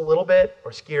just a little bit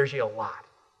or scares you a lot?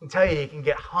 I can tell you, you can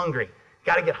get hungry. You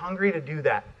got to get hungry to do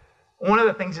that. One of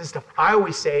the things is, I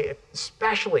always say,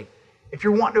 especially if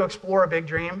you're wanting to explore a big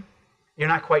dream you're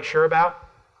not quite sure about.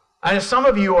 I know some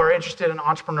of you are interested in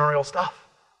entrepreneurial stuff.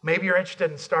 Maybe you're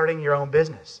interested in starting your own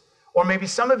business. Or maybe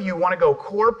some of you want to go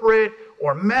corporate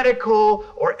or medical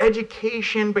or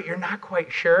education, but you're not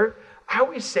quite sure. I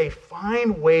always say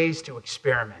find ways to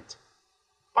experiment.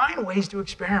 Find ways to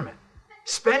experiment.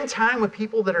 Spend time with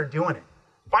people that are doing it.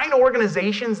 Find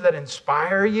organizations that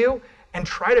inspire you and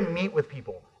try to meet with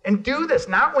people. And do this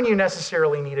not when you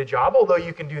necessarily need a job, although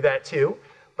you can do that too,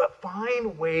 but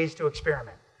find ways to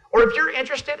experiment. Or if you're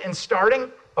interested in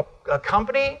starting a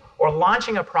company or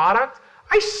launching a product,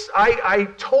 I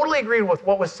totally agree with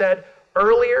what was said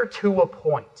earlier to a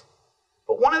point.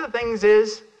 But one of the things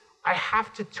is, I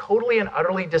have to totally and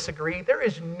utterly disagree. There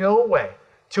is no way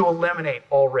to eliminate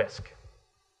all risk.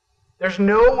 There's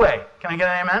no way. Can I get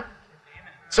an amen?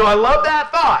 So I love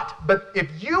that thought, but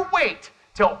if you wait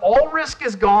till all risk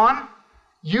is gone,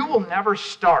 you will never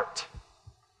start.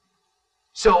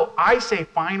 So I say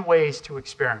find ways to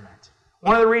experiment.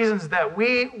 One of the reasons that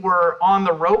we were on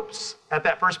the ropes at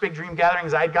that first big dream gathering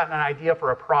is I had gotten an idea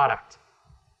for a product.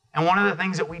 And one of the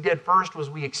things that we did first was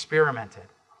we experimented.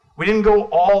 We didn't go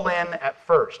all in at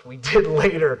first. We did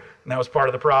later, and that was part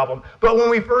of the problem. But when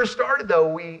we first started, though,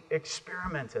 we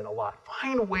experimented a lot.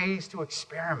 Find ways to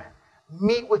experiment.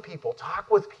 Meet with people, talk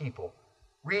with people,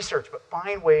 research, but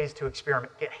find ways to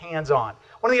experiment, get hands-on.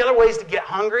 One of the other ways to get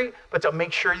hungry, but to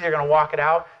make sure you're going to walk it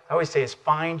out, I always say is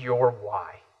find your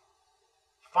why.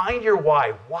 Find your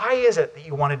why. Why is it that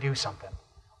you want to do something?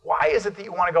 Why is it that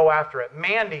you want to go after it?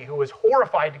 Mandy, who was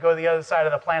horrified to go to the other side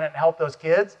of the planet and help those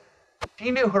kids,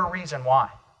 she knew her reason why.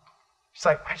 She's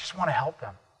like, I just want to help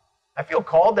them. I feel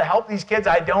called to help these kids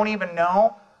I don't even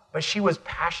know, but she was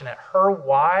passionate. Her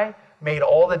why made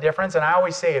all the difference. And I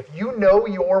always say, if you know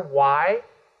your why,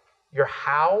 your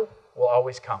how will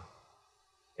always come.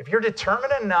 If you're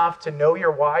determined enough to know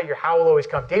your why, your how will always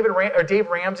come. Dave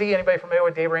Ramsey, anybody familiar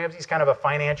with Dave Ramsey? He's kind of a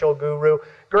financial guru,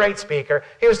 great speaker.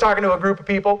 He was talking to a group of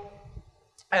people,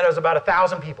 and it was about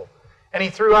 1,000 people. And he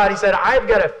threw out, he said, I've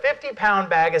got a 50-pound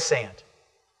bag of sand.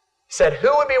 He said,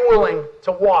 who would be willing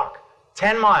to walk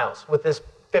 10 miles with this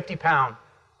 50-pound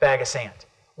bag of sand?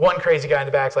 One crazy guy in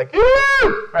the back's like,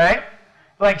 "Woo!" Right?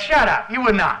 Like, shut up, you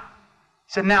would not.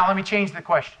 He said, now let me change the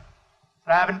question.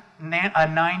 I have a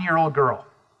 9-year-old girl.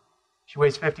 She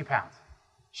weighs 50 pounds.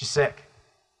 She's sick.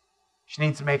 She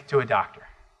needs to make it to a doctor.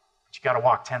 But you got to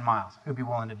walk 10 miles. Who'd be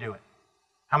willing to do it?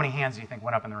 How many hands do you think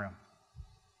went up in the room?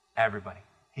 Everybody.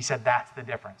 He said, that's the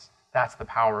difference. That's the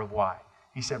power of why.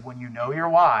 He said, when you know your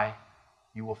why,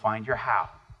 you will find your how.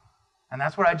 And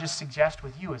that's what I just suggest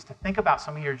with you, is to think about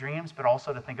some of your dreams, but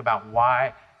also to think about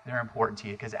why they're important to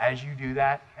you. Because as you do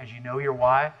that, as you know your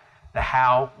why, the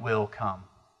how will come.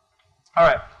 All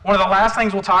right, one of the last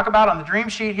things we'll talk about on the dream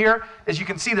sheet here is you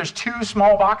can see there's 2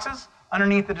 small boxes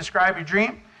underneath the describe your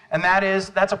dream, and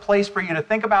that's a place for you to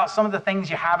think about some of the things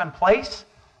you have in place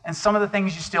and some of the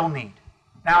things you still need.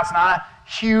 Now, it's not a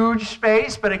huge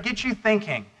space, but it gets you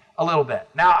thinking a little bit.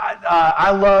 Now,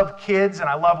 I love kids, and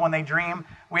I love when they dream.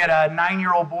 We had a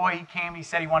 9-year-old boy. He came, he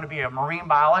said he wanted to be a marine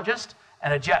biologist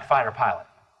and a jet fighter pilot.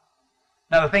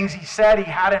 Now, the things he said he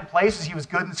had in place is he was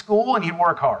good in school and he'd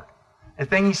work hard. The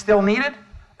thing he still needed?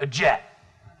 A jet.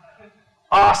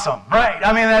 Awesome, right?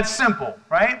 I mean, that's simple,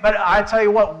 right? But I tell you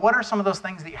what are some of those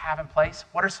things that you have in place?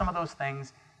 What are some of those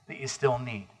things that you still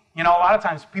need? You know, a lot of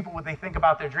times people, when they think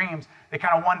about their dreams, they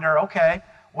kind of wonder, okay,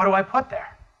 what do I put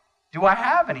there? Do I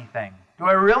have anything? Do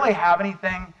I really have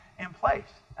anything in place?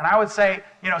 And I would say,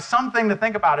 you know, something to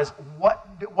think about is what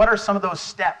are some of those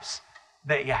steps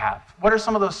that you have? What are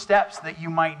some of those steps that you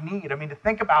might need? I mean, to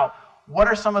think about what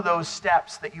are some of those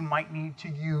steps that you might need to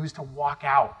use to walk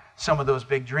out some of those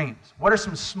big dreams? What are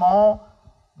some small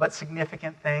but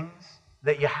significant things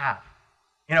that you have?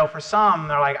 You know, for some,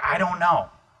 they're like, I don't know.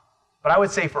 But I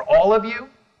would say for all of you,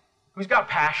 who's got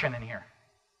passion in here?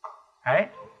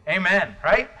 Right? Amen,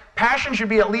 right? Passion should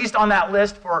be at least on that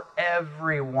list for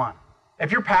everyone.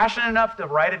 If you're passionate enough to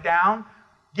write it down,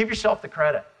 give yourself the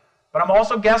credit. But I'm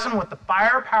also guessing with the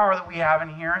firepower that we have in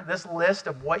here, this list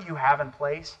of what you have in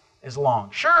place is long.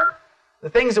 Sure, the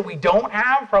things that we don't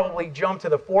have probably jump to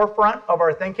the forefront of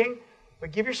our thinking,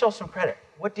 but give yourself some credit.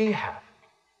 What do you have?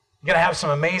 You're going to have some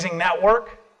amazing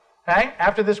network. Okay?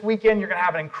 After this weekend, you're going to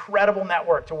have an incredible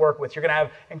network to work with. You're going to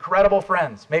have incredible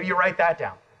friends. Maybe you write that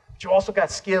down. But you also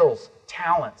got skills,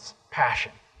 talents,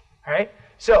 passion. All right?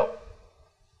 So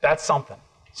that's something.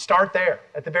 Start there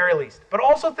at the very least. But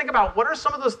also think about what are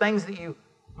some of those things that you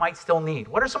might still need?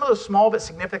 What are some of those small but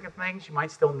significant things you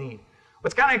might still need?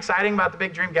 What's kind of exciting about the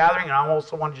Big Dream Gathering, and I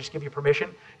also want to just give you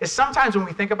permission, is sometimes when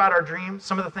we think about our dreams,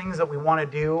 some of the things that we want to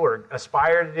do or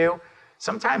aspire to do,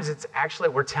 sometimes it's actually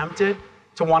we're tempted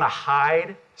to want to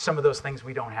hide some of those things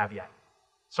we don't have yet.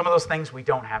 Some of those things we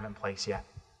don't have in place yet.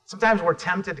 Sometimes we're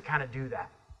tempted to kind of do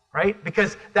that, right?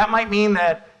 Because that might mean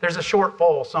that there's a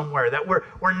shortfall somewhere, that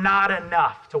we're not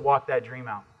enough to walk that dream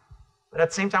out. But at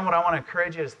the same time, what I want to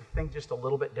encourage you is to think just a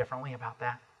little bit differently about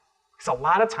that. Because a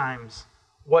lot of times,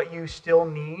 what you still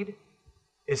need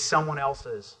is someone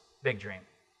else's big dream.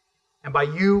 And by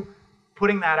you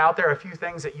putting that out there, a few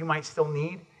things that you might still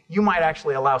need, you might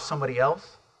actually allow somebody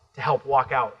else to help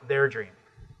walk out their dream.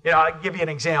 You know, I'll give you an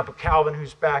example. Calvin,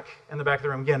 who's back in the back of the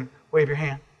room, again, wave your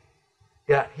hand.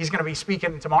 Yeah, he's going to be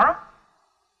speaking tomorrow.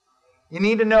 You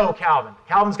need to know Calvin.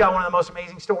 Calvin's got one of the most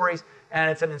amazing stories, and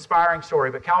it's an inspiring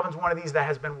story. But Calvin's one of these that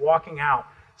has been walking out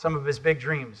some of his big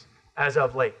dreams as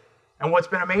of late. And what's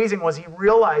been amazing was he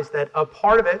realized that a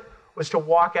part of it was to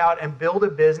walk out and build a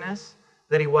business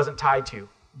that he wasn't tied to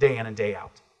day in and day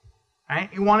out. Right?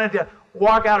 He wanted to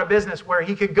walk out a business where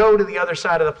he could go to the other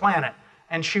side of the planet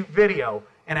and shoot video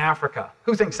in Africa.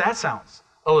 Who thinks that sounds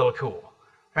a little cool?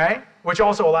 Right? Which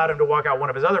also allowed him to walk out one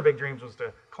of his other big dreams was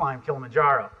to climb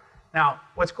Kilimanjaro. Now,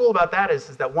 what's cool about that is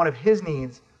that one of his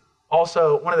needs,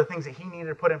 also one of the things that he needed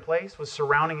to put in place was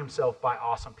surrounding himself by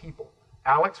awesome people.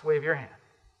 Alex, wave your hand.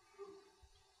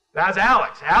 That's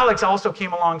Alex. Alex also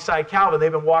came alongside Calvin. They've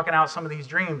been walking out some of these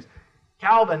dreams.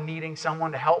 Calvin needing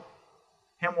someone to help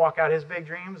him walk out his big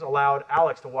dreams allowed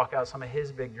Alex to walk out some of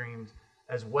his big dreams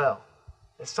as well.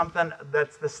 It's something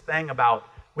that's this thing about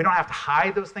we don't have to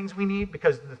hide those things we need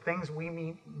because the things we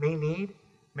may need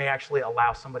may actually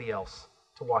allow somebody else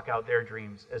to walk out their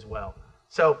dreams as well.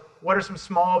 So what are some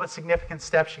small but significant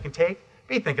steps you can take?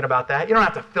 Be thinking about that. You don't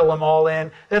have to fill them all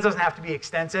in. That doesn't have to be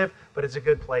extensive, but it's a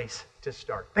good place to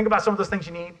start. Think about some of those things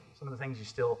you need, some of the things you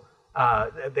still,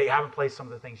 they have in place, some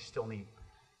of the things you still need.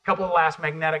 A couple of last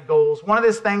magnetic goals. One of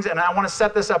these things, and I want to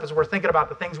set this up as we're thinking about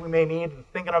the things we may need,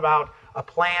 thinking about a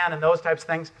plan and those types of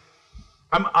things.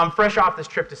 I'm fresh off this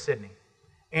trip to Sydney.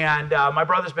 And my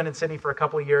brother's been in Sydney for a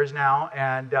couple of years now,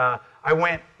 and I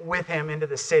went with him into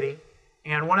the city.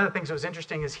 And one of the things that was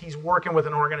interesting is he's working with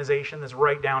an organization that's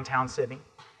right downtown Sydney.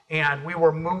 And we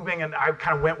were moving, and I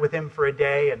kind of went with him for a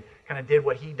day and kind of did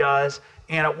what he does.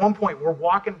 And at one point, we're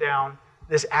walking down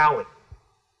this alley.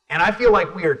 And I feel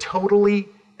like we are totally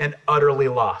and utterly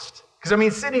lost. Because, I mean,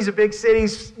 Sydney's a big city,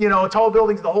 you know, tall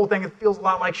buildings, the whole thing. It feels a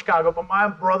lot like Chicago. But my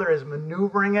brother is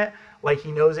maneuvering it like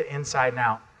he knows it inside and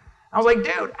out. I was like,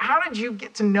 dude, how did you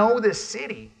get to know this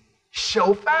city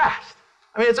so fast?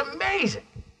 I mean, it's amazing.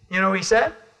 You know what he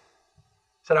said?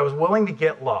 He said, I was willing to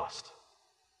get lost.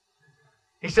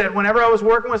 He said, whenever I was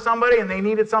working with somebody and they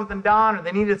needed something done or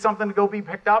they needed something to go be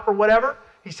picked up or whatever,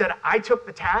 he said, I took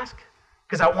the task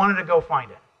because I wanted to go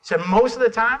find it. He said, most of the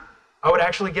time, I would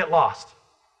actually get lost.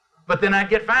 But then I'd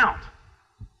get found.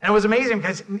 And it was amazing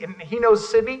because he knows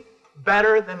Sydney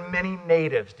better than many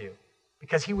natives do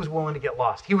because he was willing to get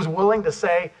lost. He was willing to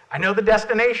say, I know the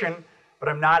destination, but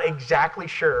I'm not exactly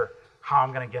sure how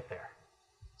I'm going to get there.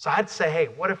 So I'd say, hey,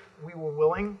 what if we were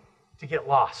willing to get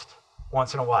lost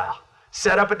once in a while?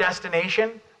 Set up a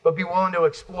destination, but be willing to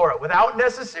explore it without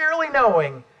necessarily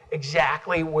knowing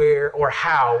exactly where or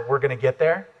how we're going to get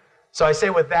there. So I say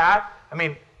with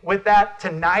that,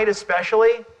 tonight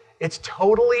especially, it's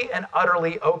totally and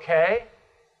utterly okay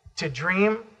to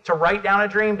dream, to write down a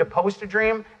dream, to post a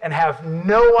dream, and have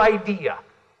no idea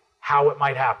how it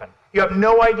might happen. You have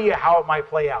no idea how it might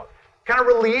play out. Kind of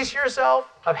release yourself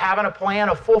of having a plan,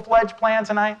 a full-fledged plan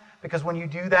tonight, because when you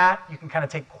do that, you can kind of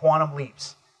take quantum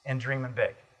leaps in dreaming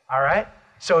big, all right?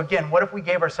 So again, what if we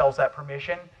gave ourselves that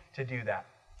permission to do that?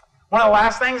 One of the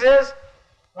last things is,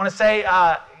 I want to say,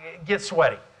 get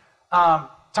sweaty.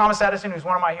 Thomas Edison, who's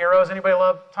one of my heroes. Anybody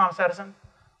love Thomas Edison?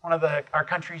 One of our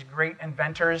country's great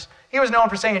inventors. He was known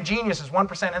for saying genius is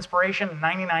 1% inspiration and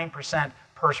 99%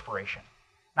 perspiration.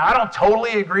 Now, I don't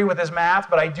totally agree with his math,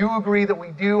 but I do agree that we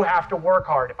do have to work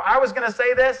hard. If I was going to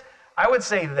say this, I would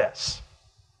say this.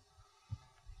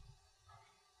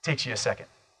 Takes you a second.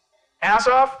 Ass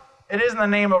off, it isn't the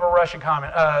name of a Russian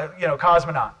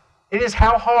cosmonaut. It is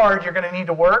how hard you're going to need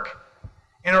to work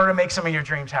in order to make some of your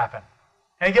dreams happen.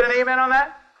 Can I get an amen on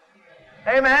that?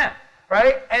 Amen.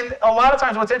 Right? And a lot of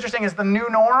times what's interesting is the new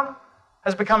norm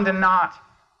has become to not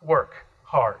work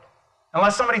hard.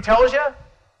 Unless somebody tells you,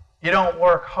 you don't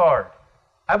work hard.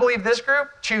 I believe this group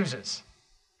chooses.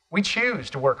 We choose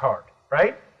to work hard,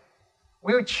 right?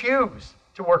 We would choose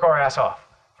to work our ass off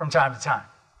from time to time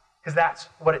because that's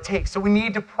what it takes. So we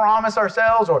need to promise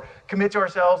ourselves or commit to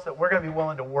ourselves that we're going to be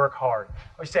willing to work hard.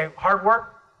 We say hard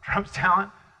work trumps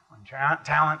talent when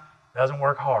talent doesn't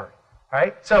work hard,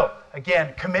 right? So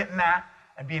again, committing that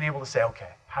and being able to say, okay,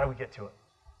 how do we get to it?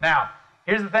 Now,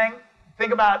 here's the thing.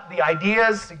 Think about the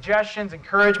ideas, suggestions,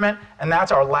 encouragement, and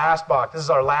that's our last box. This is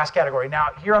our last category. Now,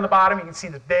 here on the bottom, you can see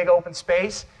this big open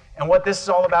space, and what this is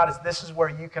all about is this is where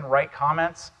you can write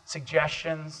comments,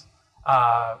 suggestions,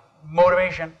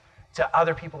 motivation to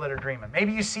other people that are dreaming.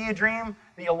 Maybe you see a dream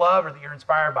that you love or that you're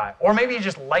inspired by, or maybe you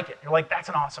just like it. You're like, that's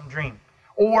an awesome dream.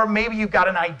 Or maybe you've got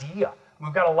an idea.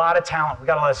 We've got a lot of talent. We've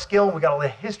got a lot of skill. We've got a lot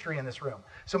of history in this room.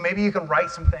 So maybe you can write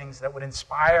some things that would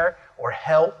inspire or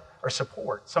help or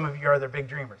support. Some of you are other big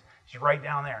dreamers. Just write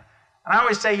down there. And I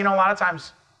always say, a lot of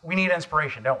times we need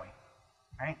inspiration, don't we?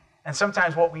 Right? And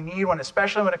sometimes what we need,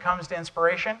 especially when it comes to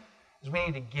inspiration, is we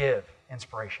need to give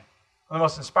inspiration. One of the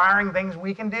most inspiring things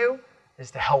we can do is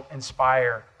to help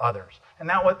inspire others. And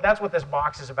that's what this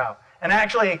box is about. And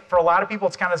actually, for a lot of people,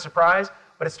 it's kind of a surprise,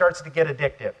 but it starts to get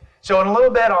addictive. So in a little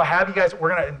bit, I'll have you guys,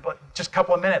 just a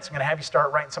couple of minutes, I'm going to have you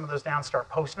start writing some of those down, start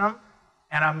posting them.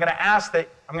 And I'm going to ask that,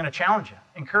 I'm going to challenge you,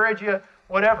 encourage you,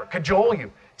 whatever, cajole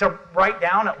you to write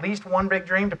down at least one big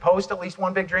dream, to post at least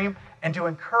one big dream, and to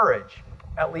encourage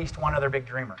at least one other big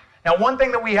dreamer. Now, one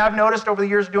thing that we have noticed over the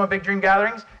years of doing big dream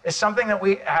gatherings is something that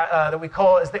we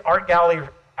call is the art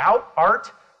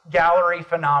gallery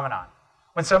phenomenon.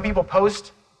 When some people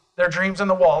post their dreams on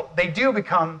the wall, they do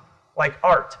become like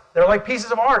art. They're like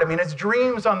pieces of art. I mean, it's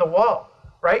dreams on the wall,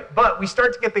 right? But we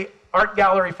start to get the art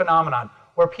gallery phenomenon,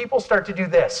 where people start to do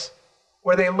this,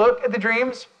 where they look at the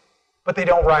dreams, but they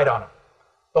don't write on them.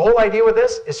 The whole idea with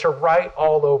this is to write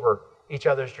all over each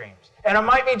other's dreams. And it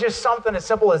might be just something as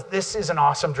simple as, this is an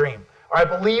awesome dream, or I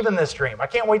believe in this dream. I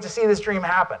can't wait to see this dream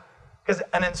happen. Because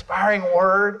an inspiring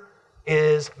word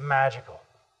is magical.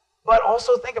 But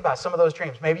also think about some of those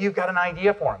dreams. Maybe you've got an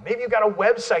idea for them. Maybe you've got a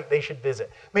website they should visit.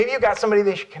 Maybe you've got somebody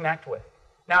they should connect with.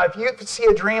 Now, if you see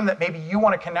a dream that maybe you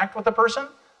want to connect with a person,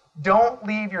 don't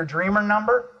leave your dreamer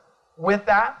number with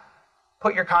that.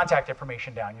 Put your contact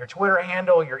information down, your Twitter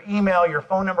handle, your email, your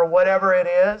phone number, whatever it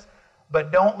is.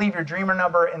 But don't leave your dreamer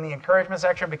number in the encouragement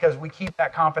section because we keep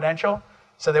that confidential,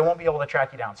 so they won't be able to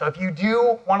track you down. So if you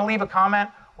do want to leave a comment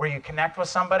where you connect with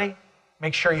somebody,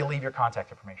 make sure you leave your contact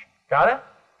information. Got it?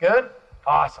 Good?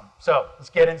 Awesome. So let's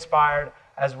get inspired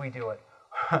as we do it.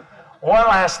 One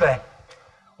last thing.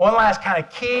 One last kind of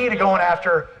key to going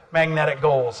after magnetic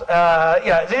goals.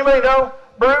 Does anybody know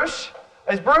Bruce?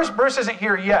 Bruce isn't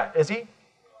here yet, is he?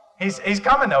 He's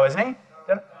coming though, isn't he?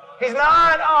 He's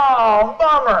not? Oh,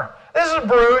 bummer. This is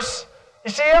Bruce.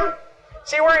 You see him?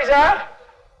 See where he's at?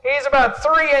 He's about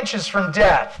 3 inches from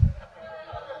death.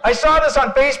 I saw this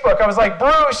on Facebook. I was like,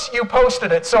 Bruce, you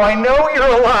posted it, so I know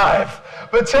you're alive,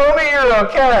 but tell me you're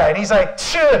okay. And he's like,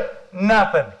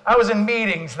 nothing. I was in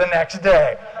meetings the next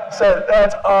day. So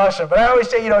that's awesome. But I always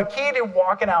say, a key to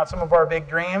walking out some of our big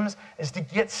dreams is to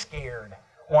get scared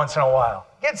once in a while.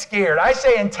 Get scared. I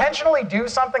say intentionally do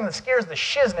something that scares the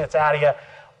shiznits out of you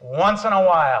once in a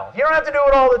while. You don't have to do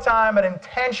it all the time, but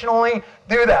intentionally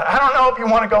do that. I don't know if you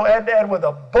want to go head-to-head with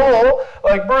a bull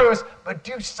like Bruce, but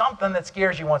do something that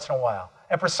scares you once in a while.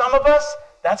 And for some of us,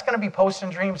 that's going to be posting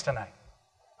dreams tonight.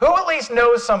 Who at least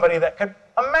knows somebody that could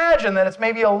imagine that it's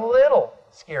maybe a little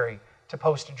scary to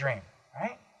post a dream,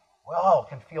 right? We all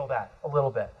can feel that a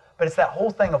little bit. But it's that whole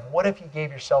thing of what if you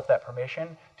gave yourself that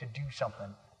permission to do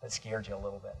something that scared you a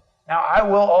little bit. Now, I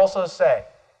will also say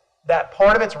that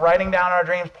part of it's writing down our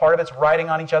dreams, part of it's writing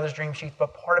on each other's dream sheets,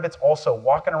 but part of it's also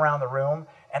walking around the room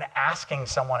and asking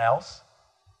someone else,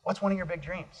 what's one of your big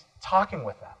dreams? Talking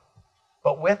with them.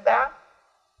 But with that,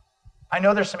 I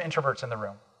know there's some introverts in the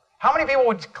room. How many people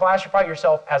would classify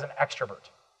yourself as an extrovert?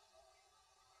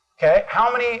 Okay,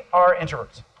 how many are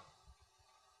introverts?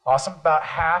 Awesome, about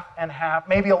half and half,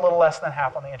 maybe a little less than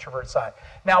half on the introvert side.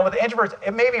 Now with the introverts,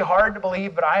 it may be hard to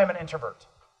believe, but I am an introvert.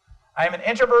 I am an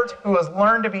introvert who has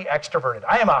learned to be extroverted.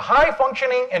 I am a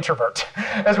high-functioning introvert,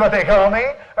 is what they call me,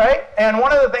 right? And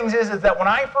one of the things is that when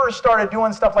I first started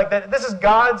doing stuff like that, this is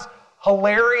God's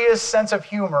hilarious sense of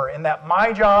humor in that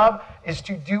my job is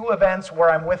to do events where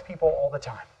I'm with people all the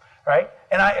time, right?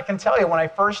 And I can tell you, when I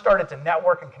first started to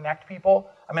network and connect people,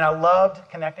 I loved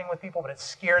connecting with people, but it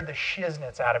scared the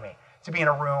shiznits out of me to be in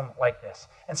a room like this.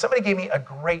 And somebody gave me a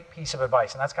great piece of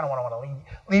advice, and that's kind of what I want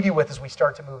to leave you with as we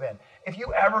start to move in. If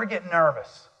you ever get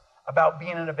nervous about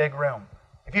being in a big room,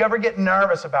 If you ever get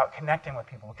nervous about connecting with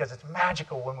people, because it's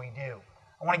magical when we do,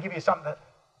 I want to give you something to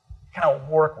kind of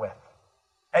work with.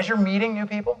 As you're meeting new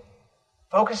people,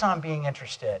 focus on being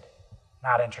interested,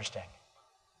 not interesting.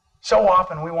 So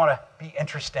often we want to be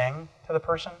interesting to the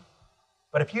person,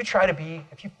 but if you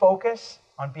focus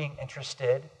on being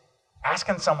interested,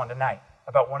 asking someone tonight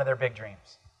about one of their big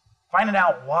dreams, finding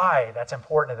out why that's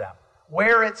important to them,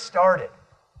 where it started.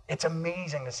 It's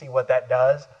amazing to see what that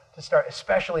does to start,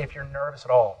 especially if you're nervous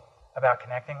at all about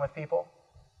connecting with people.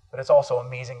 But it's also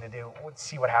amazing to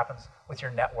see what happens with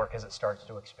your network as it starts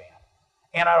to expand.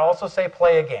 And I'd also say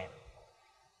play a game.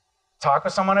 Talk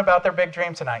with someone about their big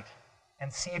dream tonight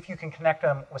and see if you can connect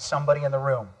them with somebody in the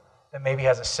room that maybe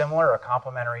has a similar or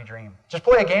complementary dream. Just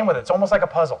play a game with it. It's almost like a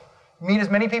puzzle. Meet as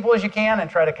many people as you can and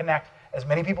try to connect as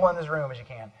many people in this room as you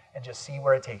can and just see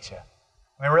where it takes you.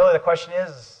 I mean, really, the question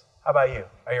is, how about you?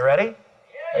 Are you ready?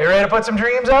 Are you ready to put some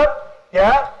dreams up?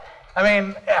 Yeah? I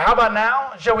mean, how about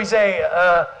now? Shall we say,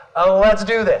 let's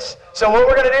do this. So what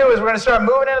we're going to do is we're going to start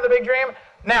moving into the big dream.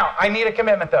 Now, I need a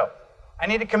commitment, though. I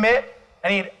need to commit. I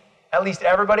need at least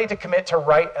everybody to commit to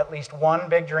write at least one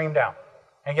big dream down.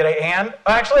 And get a hand.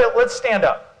 Actually, let's stand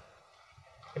up.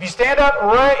 If you stand up,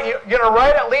 you're going to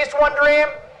write at least one dream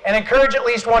and encourage at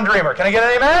least one dreamer. Can I get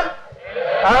an amen?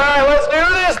 Yeah. All right, let's do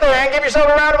this thing. Give yourself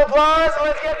a round of applause and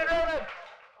let's get to